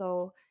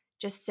also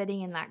just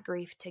sitting in that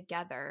grief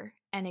together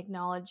and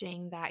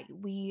acknowledging that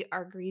we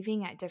are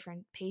grieving at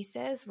different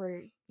paces.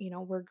 We're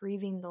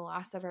grieving the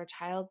loss of our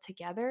child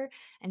together.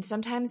 And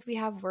sometimes we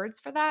have words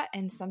for that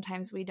and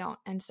sometimes we don't.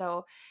 And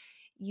so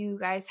you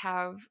guys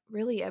have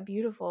really a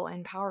beautiful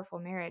and powerful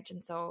marriage.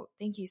 And so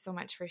thank you so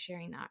much for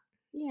sharing that.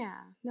 Yeah,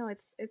 no,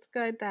 it's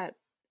good that,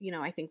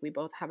 I think we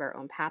both have our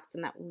own paths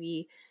and that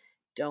we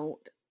don't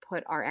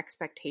put our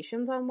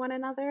expectations on one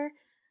another.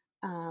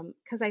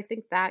 Because I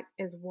think that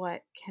is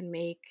what can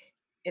make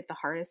it the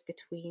hardest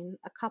between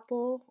a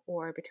couple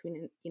or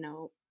between,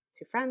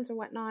 two friends or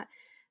whatnot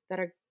that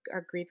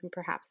are grieving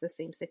perhaps the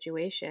same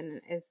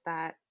situation, is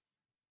that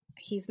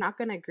he's not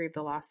going to grieve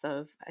the loss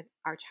of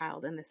our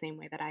child in the same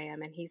way that I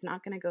am. And he's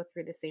not going to go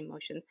through the same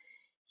motions.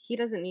 He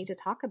doesn't need to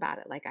talk about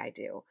it like I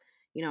do.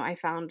 I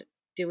found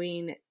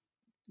doing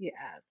the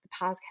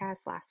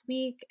podcast last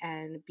week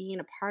and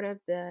being a part of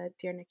the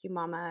Dear NICU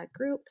Mama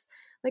groups,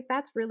 like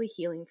that's really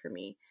healing for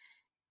me.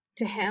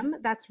 To him,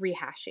 that's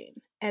rehashing.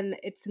 And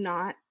that's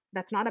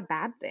not a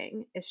bad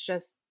thing. It's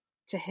just,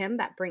 to him,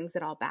 that brings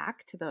it all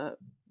back to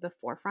the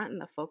forefront and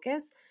the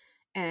focus.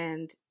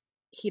 And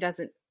he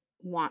doesn't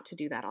want to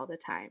do that all the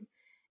time.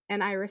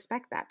 And I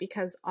respect that,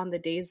 because on the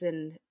days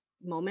and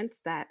moments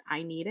that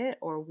I need it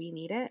or we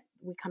need it,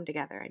 we come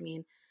together. I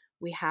mean,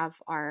 we have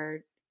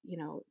our,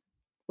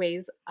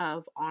 ways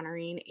of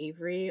honoring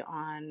Avery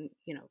on,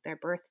 their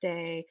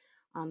birthday,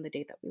 on the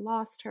date that we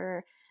lost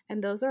her.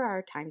 And those are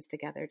our times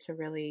together to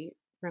really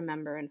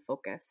remember and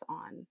focus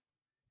on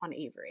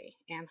Avery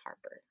and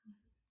Harper.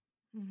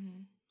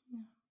 Mm-hmm. Yeah.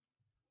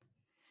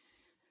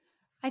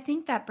 I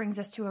think that brings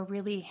us to a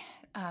really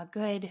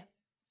good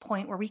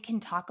point where we can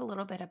talk a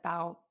little bit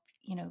about,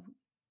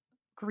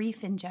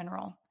 grief in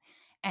general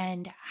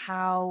and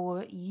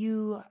how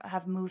you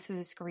have moved through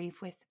this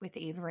grief with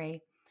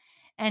Avery.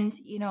 And,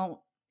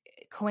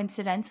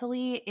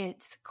 coincidentally,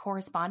 it's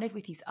corresponded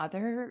with these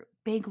other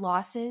big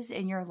losses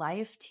in your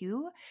life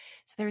too.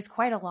 So there's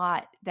quite a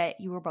lot that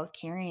you were both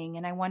carrying.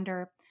 And I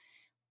wonder,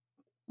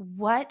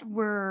 what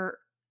were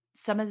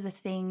some of the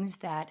things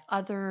that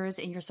others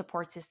in your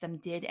support system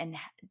did and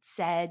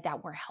said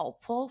that were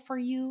helpful for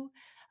you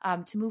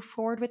to move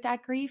forward with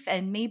that grief?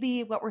 And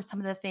maybe what were some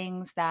of the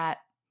things that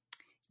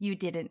you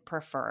didn't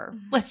prefer?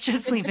 Let's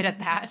just leave it at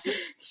that.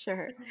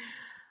 Sure.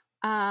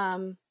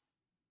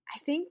 I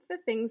think the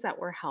things that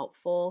were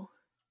helpful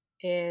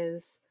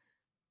is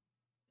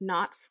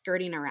not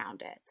skirting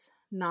around it,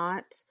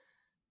 not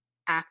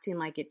acting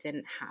like it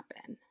didn't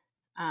happen.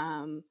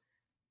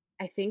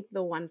 I think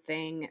the one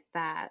thing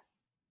that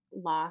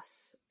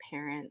loss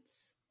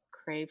parents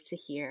crave to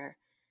hear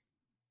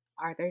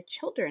are their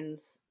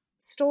children's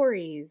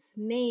stories,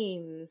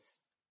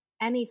 names,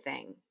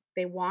 anything.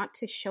 They want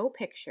to show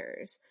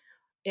pictures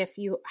if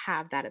you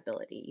have that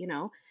ability,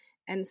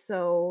 And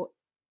so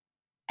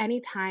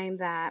anytime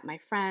that my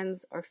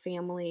friends or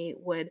family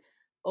would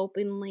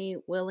openly,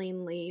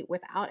 willingly,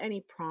 without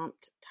any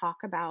prompt, talk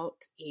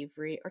about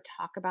Avery or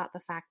talk about the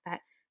fact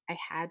that I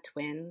had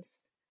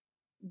twins,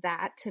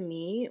 that to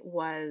me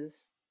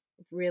was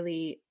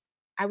really,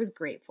 I was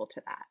grateful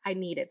to that. I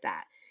needed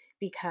that,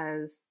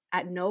 because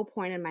at no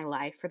point in my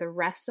life, for the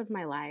rest of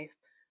my life,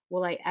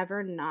 will I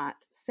ever not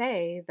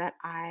say that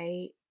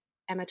I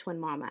am a twin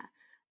mama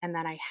and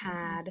that I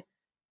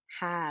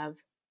have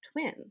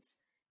twins.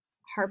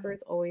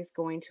 Harper's always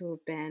going to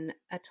have been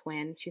a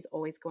twin. She's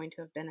always going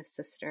to have been a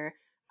sister,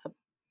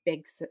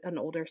 an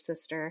older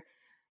sister,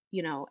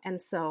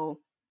 and so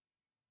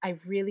I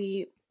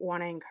really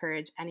want to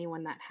encourage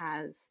anyone that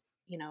has,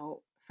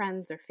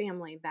 friends or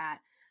family that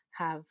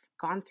have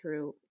gone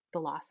through the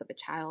loss of a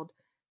child,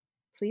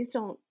 please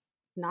don't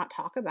not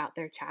talk about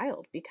their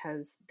child,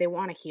 because they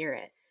want to hear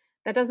it.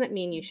 That doesn't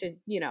mean you should,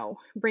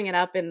 bring it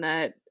up in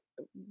the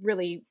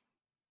really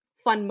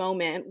fun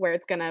moment where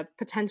it's going to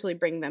potentially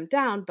bring them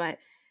down, but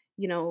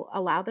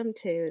allow them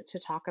to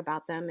talk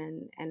about them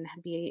and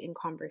be in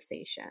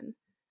conversation.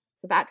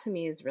 So that to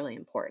me is really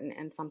important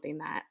and something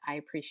that I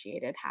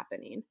appreciated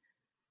happening.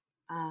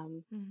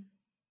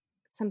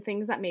 Some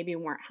things that maybe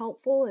weren't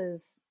helpful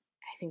is,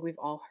 I think we've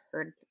all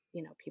heard,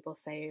 people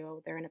say,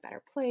 oh, they're in a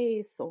better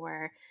place,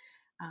 or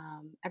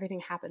everything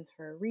happens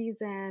for a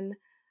reason,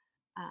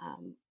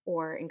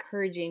 or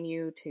encouraging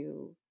you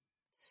to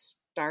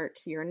start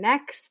your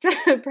next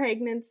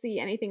pregnancy,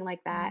 anything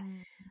like that.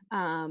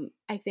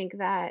 I think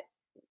that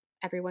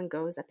everyone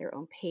goes at their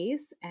own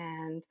pace,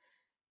 and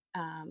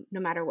no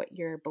matter what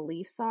your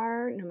beliefs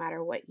are, no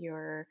matter what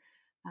your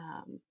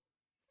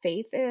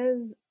faith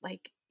is,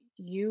 like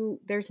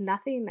there's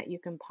nothing that you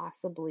can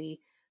possibly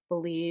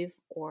believe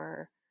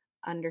or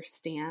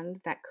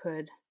understand that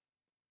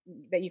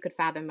you could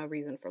fathom a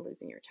reason for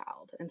losing your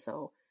child. And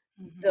so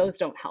Mhm. those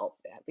don't help,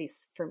 at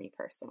least for me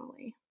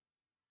personally.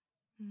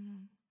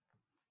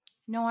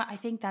 No, I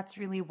think that's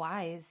really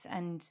wise.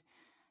 And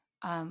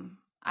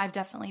I've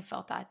definitely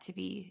felt that to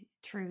be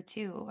true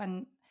too.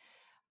 And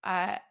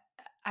I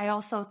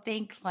also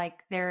think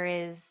like there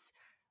is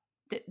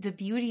the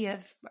beauty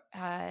of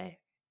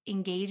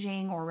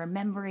engaging or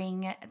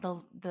remembering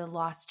the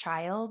lost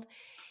child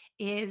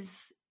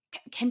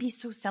can be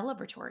so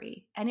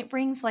celebratory, and it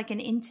brings like an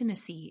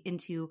intimacy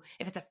into,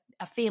 if it's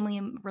a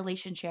family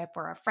relationship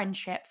or a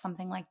friendship,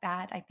 something like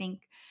that. I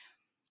think,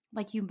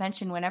 like you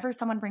mentioned, whenever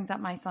someone brings up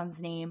my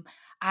son's name,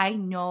 I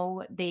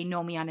know they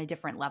know me on a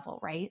different level,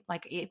 right?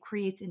 Like it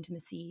creates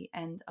intimacy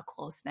and a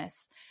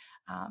closeness.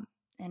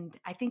 And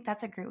I think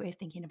that's a great way of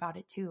thinking about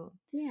it too.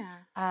 Yeah.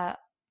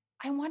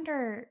 I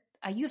wonder,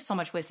 you have so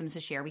much wisdom to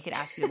share. We could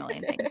ask you a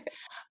million things.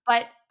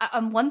 But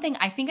one thing,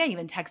 I think I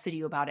even texted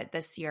you about it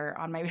this year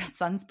on my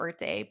son's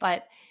birthday,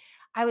 but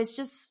I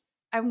just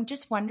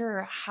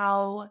wonder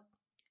how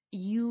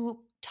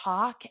you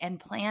talk and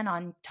plan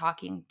on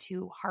talking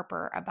to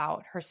Harper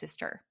about her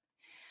sister.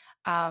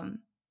 I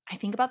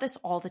think about this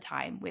all the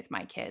time with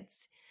my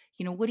kids.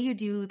 You know, what do you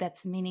do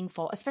that's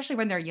meaningful, especially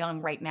when they're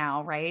young right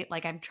now, right?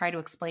 Like I'm trying to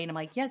explain, I'm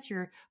like, yes,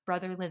 your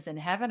brother lives in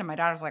heaven. And my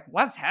daughter's like,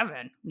 what's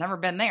heaven? Never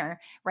been there,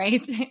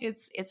 right?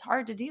 It's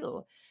hard to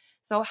do.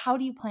 So how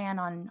do you plan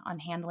on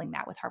handling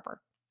that with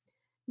Harper?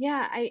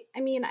 Yeah, I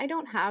mean, I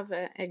don't have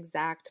an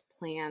exact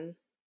plan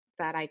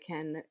that I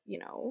can,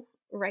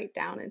 write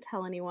down and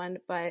tell anyone,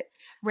 but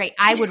Right.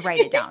 I would write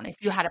it down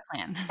if you had a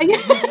plan.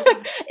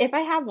 if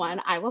I have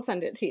one, I will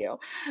send it to you.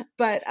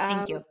 But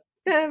Thank you.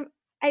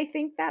 I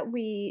think that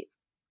we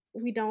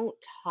don't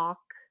talk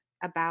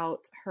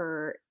about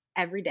her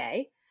every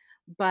day,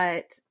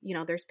 but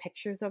there's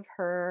pictures of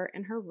her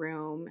in her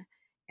room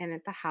and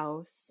at the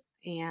house,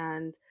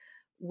 and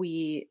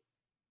we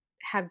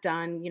have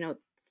done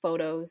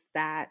photos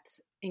that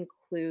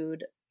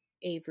include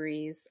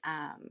Avery's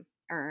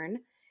urn,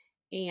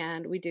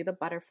 and we do the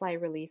butterfly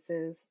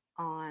releases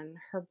on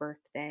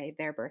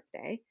their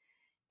birthday.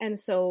 And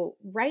so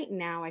right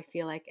now I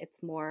feel like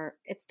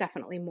it's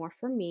definitely more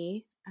for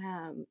me,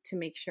 to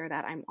make sure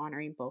that I'm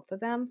honoring both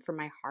of them for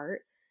my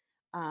heart.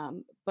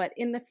 But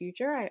in the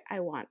future, I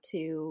want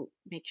to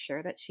make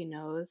sure that she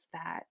knows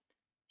that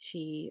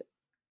she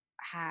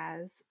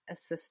has a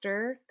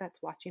sister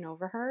that's watching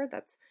over her,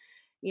 that's,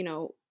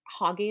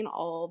 hogging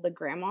all the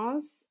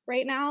grandmas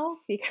right now,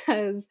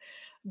 because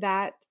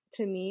that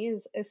to me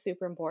is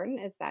super important,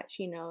 is that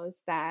she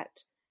knows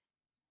that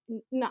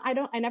no,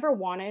 I never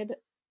wanted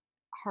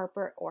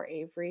Harper or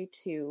Avery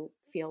to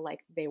feel like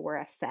they were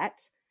a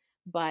set,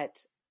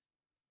 but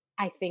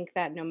I think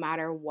that no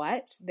matter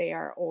what, they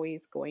are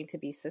always going to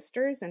be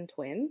sisters and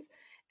twins.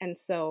 And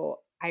so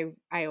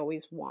I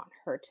always want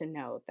her to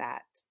know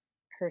that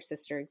her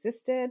sister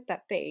existed,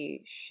 that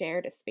they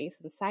shared a space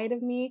inside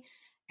of me.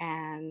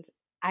 And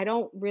I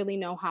don't really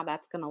know how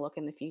that's going to look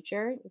in the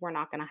future. We're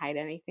not going to hide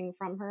anything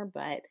from her,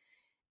 but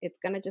it's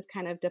going to just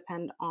kind of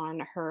depend on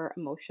her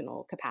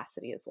emotional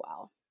capacity as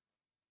well.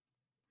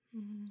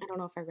 I don't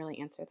know if I really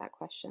answered that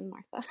question,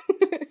 Martha.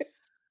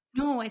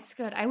 No, it's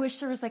good. I wish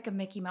there was like a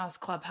Mickey Mouse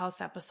Clubhouse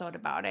episode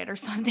about it or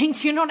something.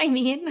 Do you know what I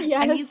mean?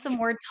 Yes. I need some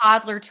more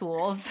toddler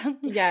tools.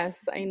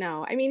 Yes, I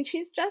know. I mean,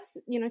 she's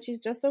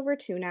just over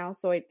 2 now.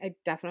 So I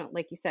definitely,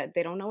 like you said,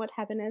 they don't know what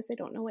heaven is. They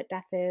don't know what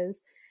death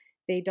is.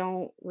 They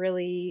don't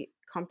really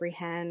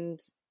comprehend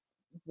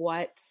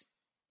what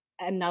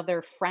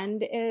another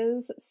friend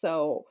is.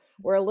 So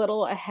we're a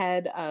little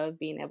ahead of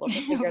being able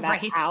to figure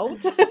that Right.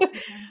 out.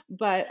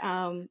 But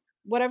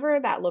whatever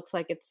that looks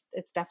like, it's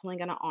definitely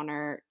going to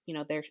honor,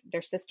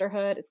 their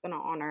sisterhood. It's going to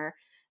honor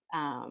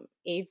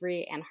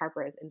Avery and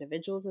Harper as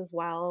individuals as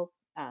well,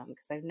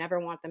 because I never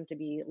want them to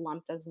be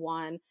lumped as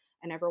one.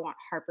 I never want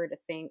Harper to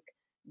think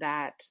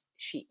that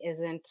she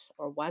isn't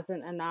or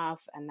wasn't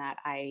enough, and that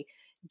I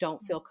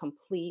don't feel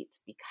complete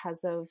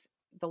because of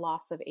the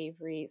loss of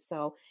Avery.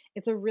 So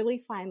it's a really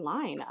fine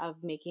line of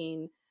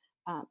making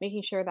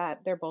sure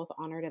that they're both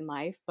honored in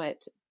life,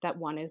 but that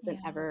one isn't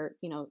ever,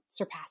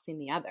 surpassing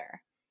the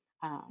other.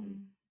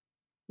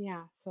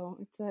 Yeah, so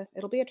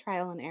it'll be a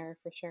trial and error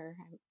for sure.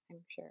 I'm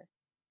sure.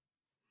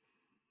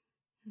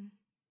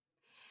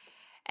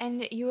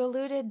 And you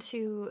alluded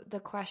to the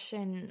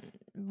question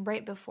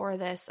right before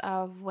this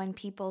of when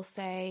people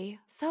say,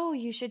 so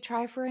you should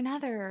try for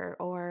another,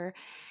 or,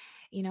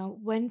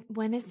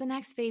 when is the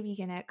next baby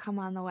going to come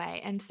on the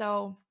way? And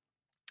so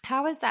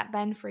how has that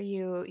been for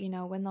you,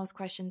 when those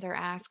questions are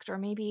asked? Or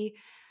maybe,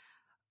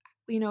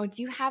 do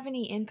you have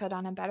any input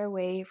on a better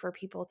way for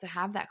people to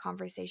have that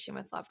conversation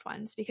with loved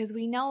ones? Because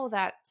we know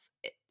that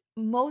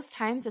most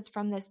times it's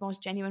from this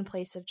most genuine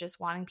place of just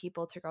wanting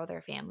people to grow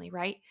their family,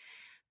 right?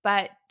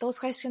 But those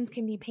questions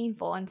can be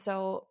painful. And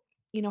so,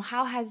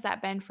 how has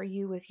that been for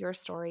you with your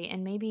story?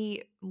 And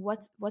maybe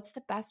what's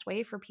the best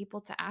way for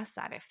people to ask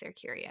that if they're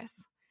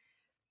curious?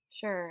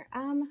 Sure.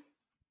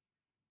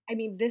 I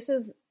mean, this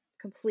is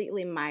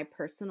completely my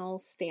personal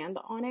stand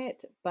on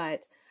it,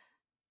 but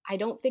I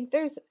don't think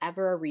there's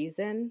ever a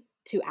reason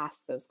to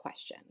ask those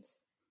questions.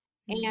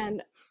 Mm-hmm.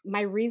 And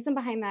my reason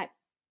behind that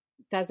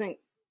doesn't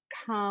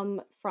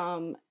come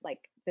from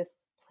like this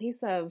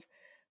place of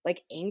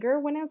like anger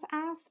when it's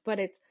asked, but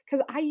it's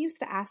because I used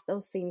to ask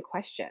those same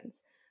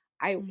questions.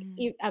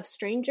 Of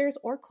strangers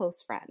or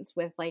close friends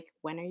with like,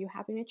 when are you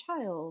having a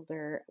child,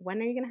 or when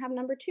are you going to have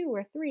number 2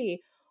 or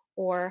 3,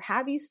 or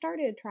have you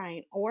started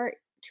trying, or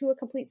to a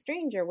complete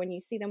stranger when you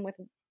see them with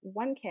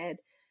one kid,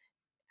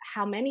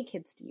 how many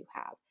kids do you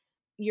have?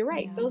 You're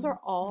right. Yeah. Those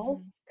are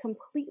all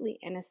completely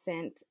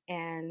innocent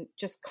and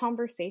just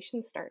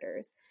conversation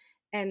starters.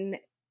 And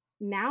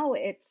now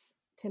it's,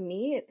 to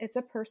me, it's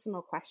a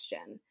personal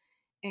question.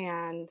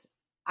 And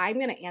I'm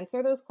going to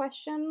answer those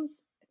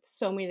questions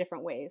so many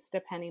different ways,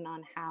 depending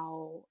on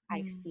how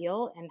I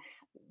feel and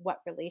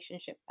what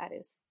relationship that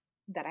is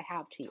that I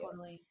have to you.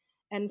 Totally.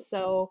 And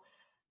so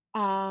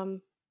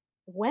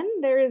when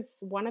there's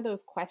one of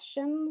those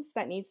questions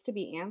that needs to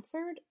be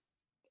answered,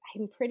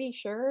 I'm pretty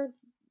sure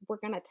we're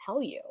going to tell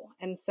you.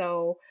 And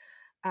so,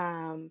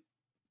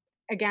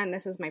 again,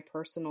 this is my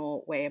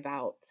personal way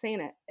about saying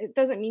it. It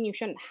doesn't mean you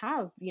shouldn't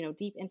have,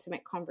 deep,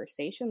 intimate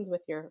conversations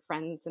with your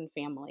friends and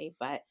family,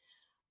 but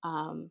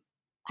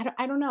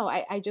I don't know.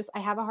 I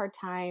have a hard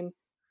time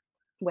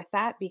with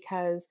that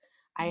because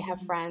I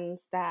have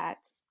friends that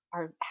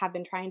have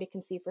been trying to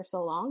conceive for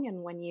so long.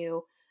 And when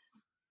you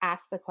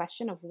ask the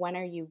question of when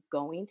are you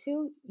going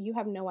to, you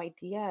have no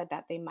idea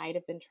that they might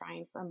have been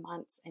trying for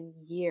months and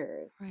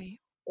years. Right.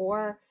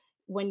 Or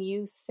when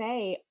you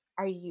say,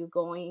 are you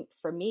going,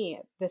 for me,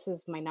 this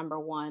is my number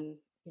one,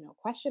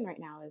 question right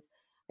now is,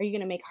 are you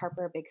going to make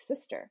Harper a big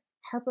sister?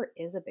 Harper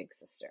is a big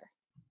sister.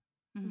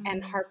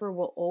 And Harper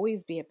will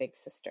always be a big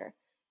sister.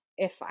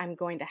 If I'm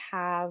going to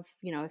have,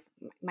 if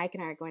Mike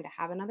and I are going to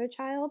have another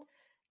child,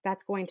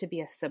 that's going to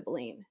be a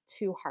sibling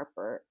to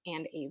Harper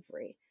and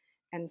Avery.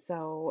 And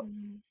so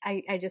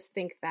I just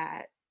think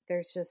that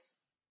it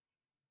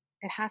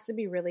has to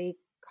be really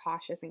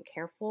cautious and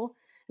careful.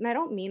 And I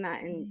don't mean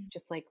that in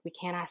just like, we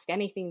can't ask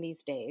anything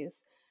these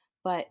days,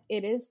 but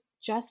it is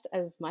just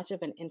as much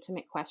of an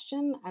intimate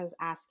question as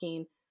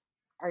asking,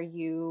 are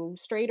you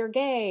straight or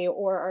gay?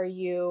 Or are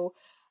you,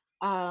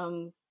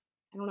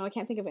 I don't know, I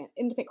can't think of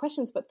intimate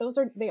questions, but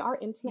they are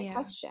intimate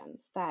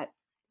questions that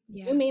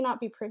you may not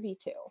be privy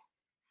to.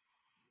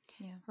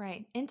 Yeah.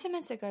 Right.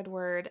 Intimate's a good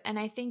word. And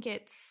I think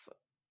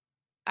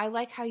I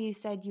like how you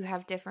said you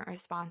have different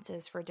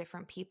responses for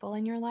different people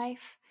in your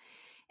life.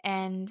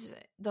 And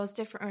those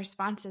different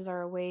responses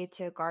are a way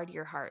to guard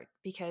your heart,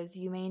 because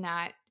you may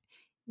not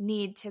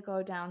need to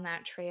go down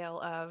that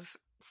trail of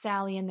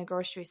Sally in the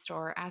grocery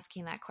store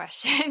asking that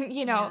question,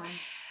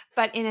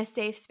 but in a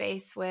safe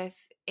space with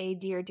a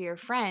dear, dear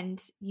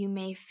friend, you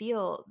may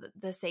feel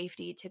the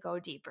safety to go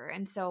deeper.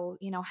 And so,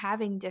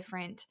 having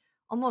different,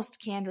 almost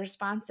canned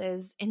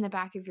responses in the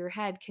back of your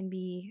head can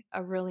be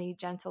a really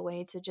gentle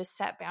way to just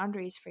set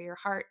boundaries for your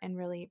heart and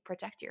really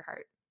protect your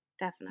heart.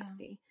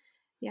 Definitely.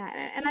 Yeah.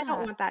 And I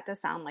don't want that to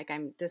sound like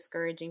I'm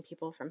discouraging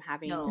people from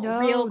having No,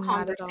 real not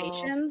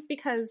conversations,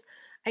 because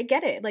I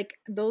get it. Like,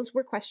 those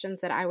were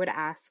questions that I would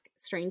ask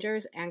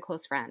strangers and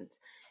close friends.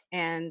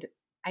 And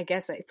I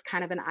guess it's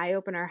kind of an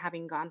eye-opener,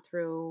 having gone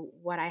through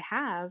what I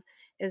have,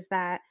 is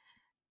that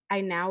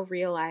I now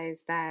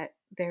realize that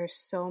there's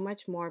so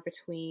much more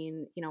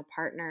between,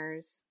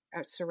 partners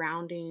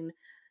surrounding,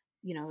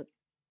 the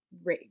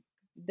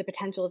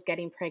potential of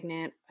getting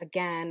pregnant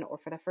again or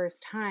for the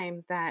first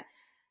time, that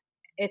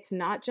it's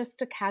not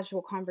just a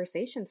casual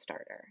conversation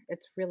starter.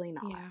 It's really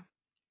not.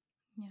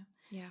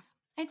 Yeah.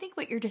 I think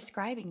what you're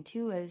describing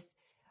too is,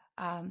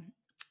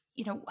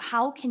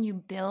 how can you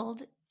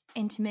build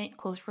intimate,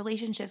 close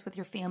relationships with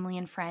your family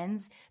and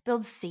friends,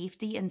 build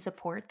safety and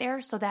support there,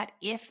 so that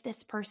if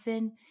this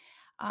person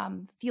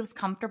feels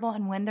comfortable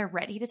and when they're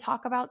ready to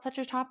talk about such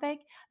a topic,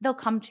 they'll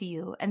come to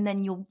you, and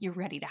then you're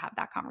ready to have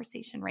that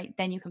conversation, right?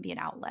 Then you can be an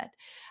outlet.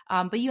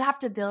 But you have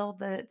to build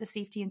the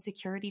safety and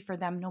security for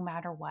them no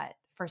matter what,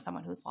 for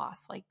someone who's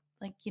lost, like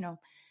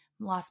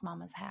lost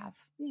mamas have.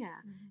 Yeah.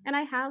 And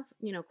I have,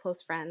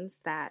 close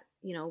friends that,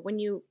 when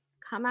you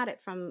come at it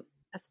from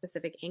a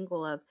specific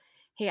angle of,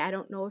 hey, I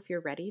don't know if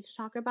you're ready to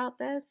talk about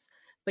this,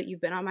 but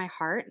you've been on my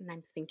heart and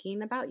I'm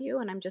thinking about you.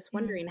 And I'm just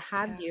wondering,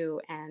 have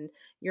you and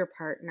your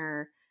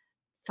partner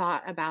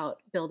thought about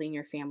building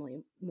your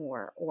family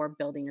more, or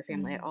building your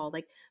family at all?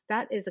 Like,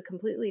 that is a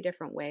completely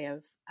different way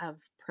of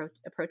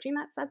approaching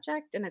that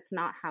subject. And it's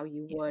not how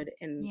you would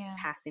in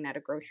passing at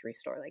a grocery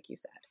store, like you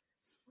said.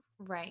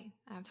 Right.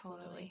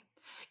 Absolutely.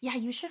 Yeah.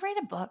 You should write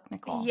a book,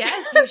 Nicole.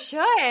 Yes, you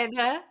should.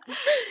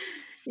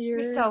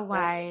 You're so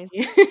wise.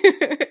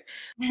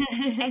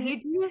 And you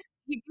do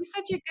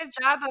such a good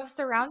job of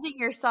surrounding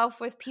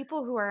yourself with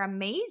people who are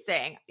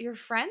amazing. Your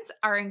friends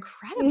are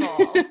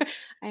incredible.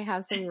 I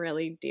have some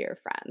really dear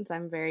friends.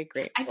 I'm very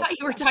grateful. I thought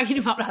you were talking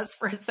about us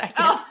for a second.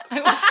 Oh.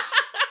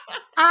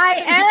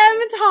 I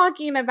am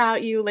talking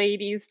about you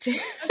ladies too.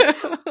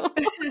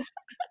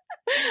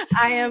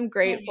 I am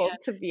grateful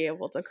to be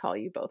able to call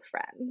you both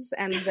friends,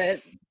 and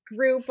the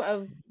group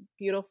of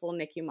beautiful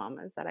NICU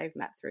mamas that I've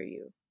met through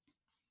you.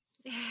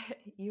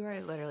 You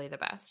are literally the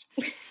best.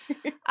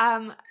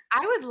 I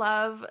would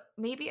love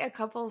maybe a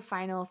couple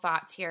final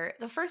thoughts here.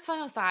 The first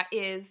final thought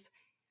is,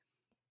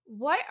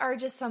 what are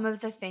just some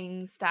of the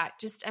things that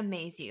just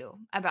amaze you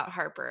about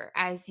Harper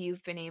as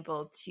you've been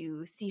able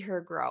to see her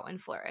grow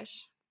and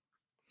flourish?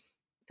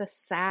 The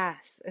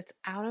sass. It's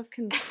out of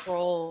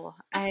control.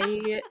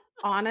 I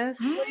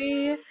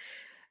honestly,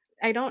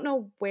 I don't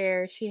know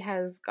where she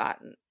has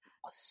gotten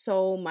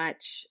so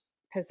much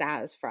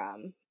pizzazz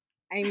from.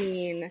 I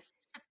mean,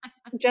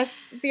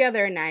 just the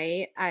other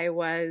night, I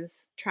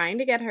was trying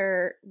to get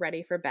her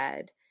ready for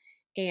bed,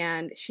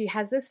 and she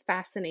has this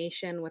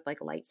fascination with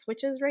like light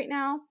switches right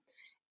now.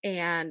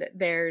 And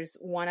there's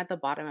one at the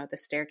bottom of the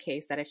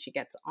staircase that if she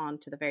gets on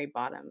to the very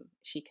bottom,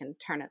 she can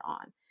turn it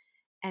on.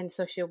 And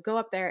so she'll go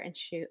up there and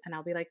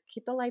I'll be like,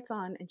 keep the lights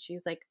on. And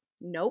she's like,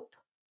 nope.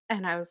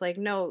 And I was like,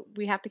 no,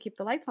 we have to keep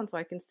the lights on so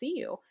I can see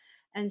you.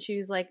 And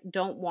she's like,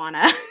 don't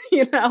wanna,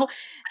 and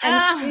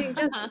she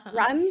just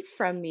runs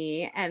from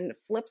me and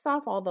flips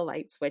off all the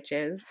light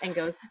switches and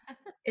goes,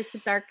 it's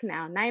dark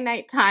now,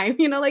 night time,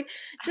 like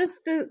just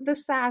the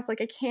sass,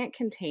 like I can't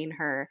contain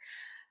her.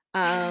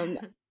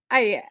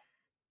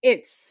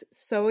 It's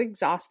so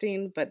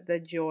exhausting, but the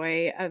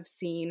joy of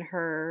seeing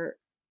her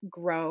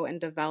grow and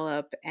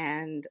develop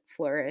and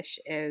flourish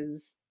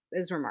is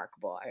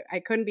remarkable. I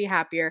couldn't be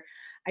happier.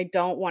 I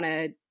don't want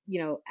to,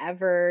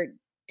 ever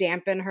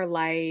dampen her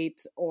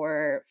light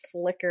or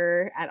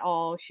flicker at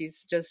all.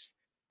 She's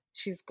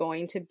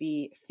going to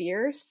be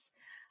fierce.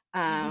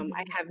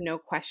 I have no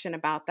question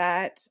about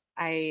that.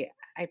 I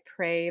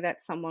pray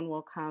that someone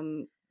will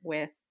come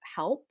with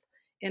help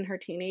in her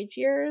teenage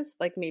years,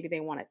 like maybe they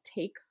want to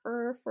take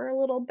her for a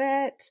little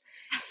bit,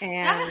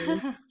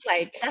 and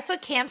like that's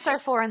what camps are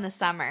for in the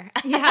summer.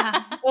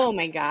 Yeah. Oh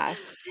my gosh.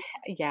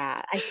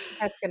 Yeah, I think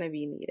that's gonna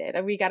be needed.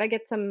 We got to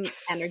get some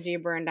energy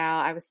burned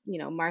out. I was,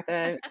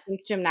 Martha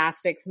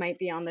gymnastics might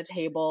be on the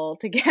table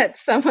to get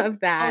some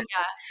of that. Oh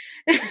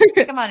yeah. Just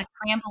take them on a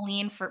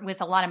trampoline with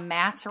a lot of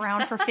mats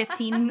around for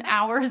 15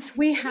 hours.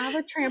 We have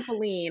a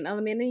trampoline,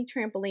 a mini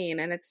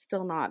trampoline, and it's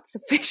still not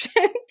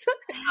sufficient.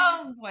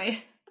 Oh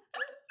boy.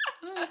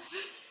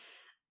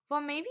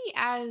 Well, maybe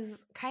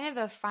as kind of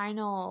a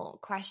final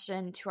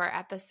question to our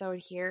episode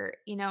here,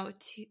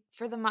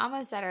 for the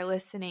mamas that are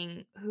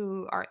listening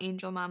who are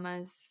angel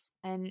mamas,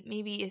 and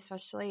maybe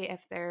especially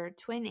if they're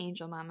twin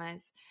angel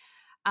mamas,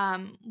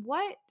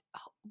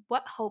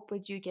 what hope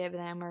would you give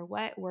them, or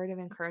what word of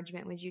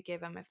encouragement would you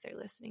give them if they're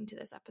listening to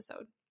this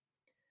episode?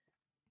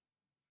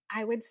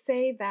 I would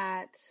say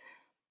that,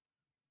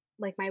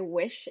 like, my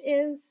wish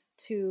is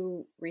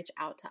to reach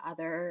out to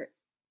other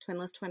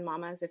twinless twin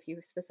mamas, if you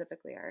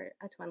specifically are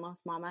a twinless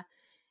mama,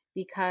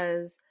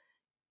 because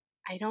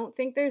I don't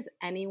think there's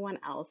anyone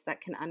else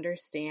that can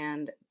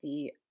understand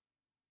the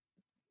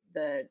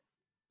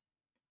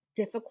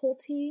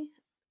difficulty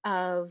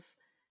of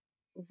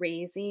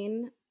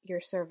raising your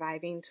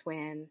surviving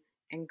twin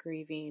and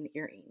grieving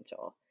your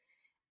angel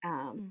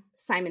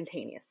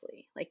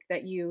simultaneously, like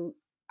that you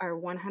are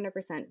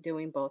 100%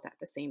 doing both at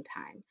the same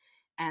time,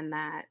 and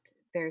that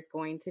there's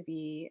going to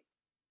be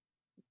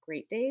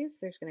great days,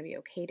 there's going to be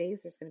okay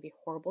days, there's going to be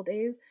horrible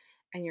days,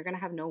 and you're going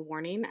to have no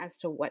warning as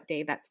to what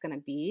day that's going to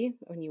be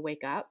when you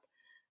wake up.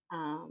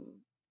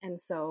 And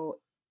so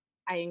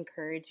I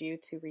encourage you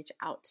to reach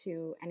out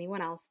to anyone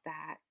else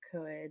that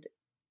could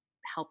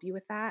help you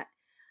with that.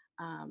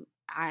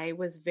 I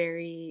was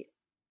very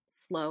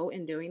slow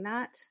in doing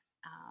that.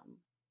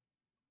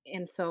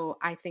 And so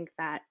I think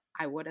that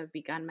I would have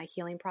begun my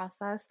healing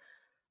process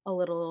a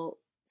little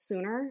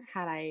sooner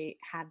had I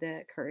had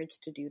the courage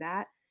to do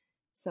that.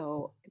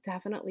 So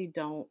definitely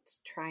don't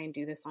try and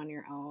do this on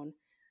your own.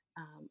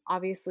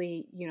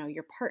 Obviously,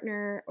 your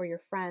partner or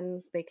your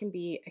friends, they can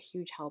be a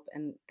huge help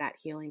in that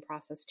healing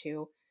process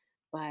too.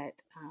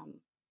 But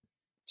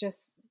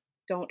just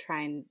don't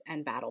try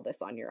and battle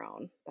this on your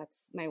own.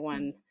 That's my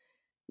one,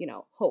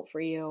 hope for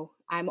you.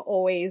 I'm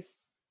always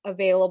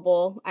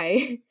available.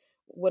 I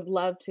would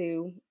love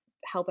to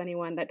help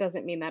anyone. That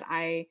doesn't mean that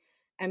I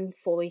am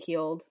fully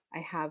healed. I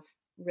have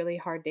really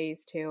hard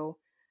days too.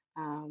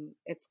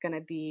 It's going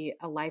to be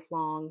a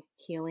lifelong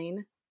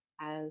healing,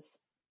 as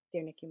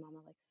dear NICU Mama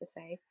likes to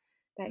say,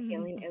 that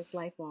healing is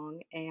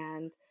lifelong.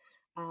 And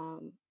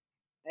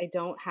I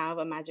don't have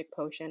a magic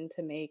potion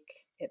to make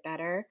it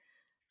better.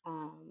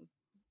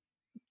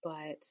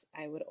 But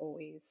I would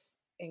always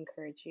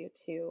encourage you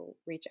to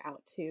reach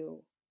out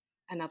to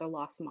another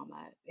lost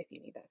mama if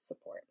you need that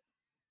support.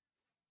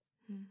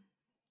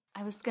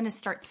 I was going to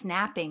start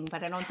snapping,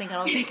 but I don't think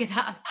I'll pick it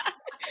up.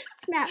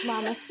 Snap,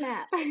 mama,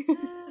 snap.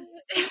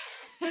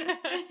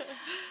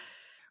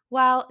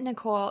 Well,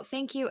 Nicole,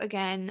 thank you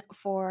again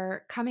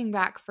for coming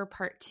back for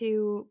part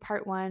 2.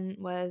 Part 1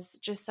 was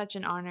just such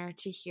an honor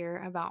to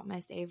hear about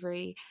Miss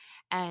Avery,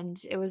 and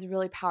it was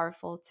really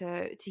powerful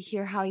to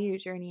hear how you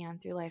journey on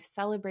through life,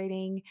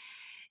 celebrating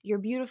your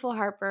beautiful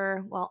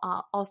Harper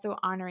while also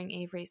honoring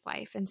Avery's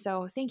life. And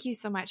so thank you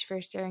so much for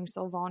sharing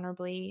so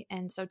vulnerably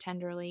and so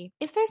tenderly.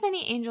 If there's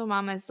any angel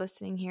mamas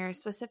listening here,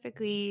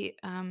 specifically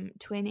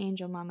twin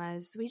angel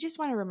mamas, we just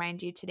want to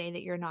remind you today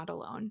that you're not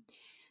alone.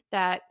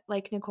 That,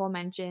 like Nicole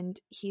mentioned,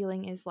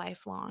 healing is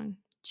lifelong.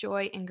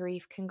 Joy and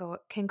grief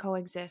can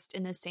coexist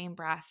in the same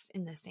breath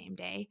in the same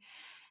day.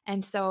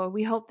 And so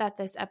we hope that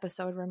this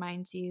episode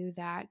reminds you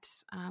that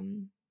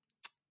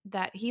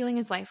that healing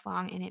is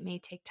lifelong and it may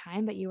take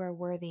time, but you are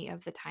worthy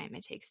of the time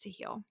it takes to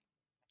heal.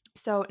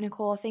 So,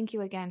 Nicole, thank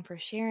you again for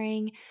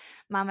sharing.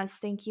 Mamas,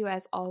 thank you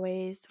as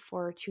always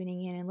for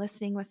tuning in and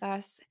listening with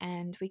us.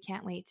 And we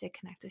can't wait to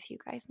connect with you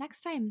guys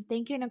next time.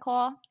 Thank you,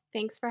 Nicole.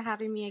 Thanks for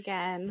having me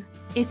again.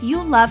 If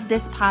you love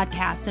this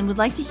podcast and would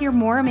like to hear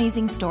more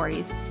amazing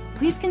stories,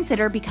 please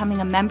consider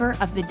becoming a member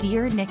of the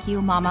Dear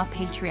NICU Mama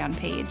Patreon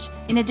page.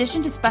 In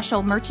addition to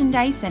special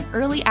merchandise and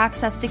early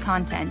access to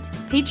content,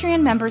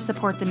 Patreon members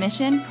support the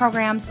mission,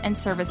 programs, and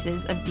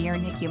services of Dear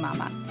NICU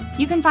Mama.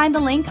 You can find the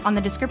link on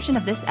the description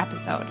of this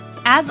episode.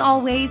 As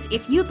always,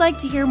 if you'd like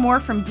to hear more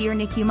from Dear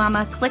NICU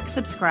Mama, click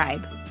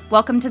subscribe.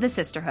 Welcome to the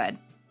sisterhood.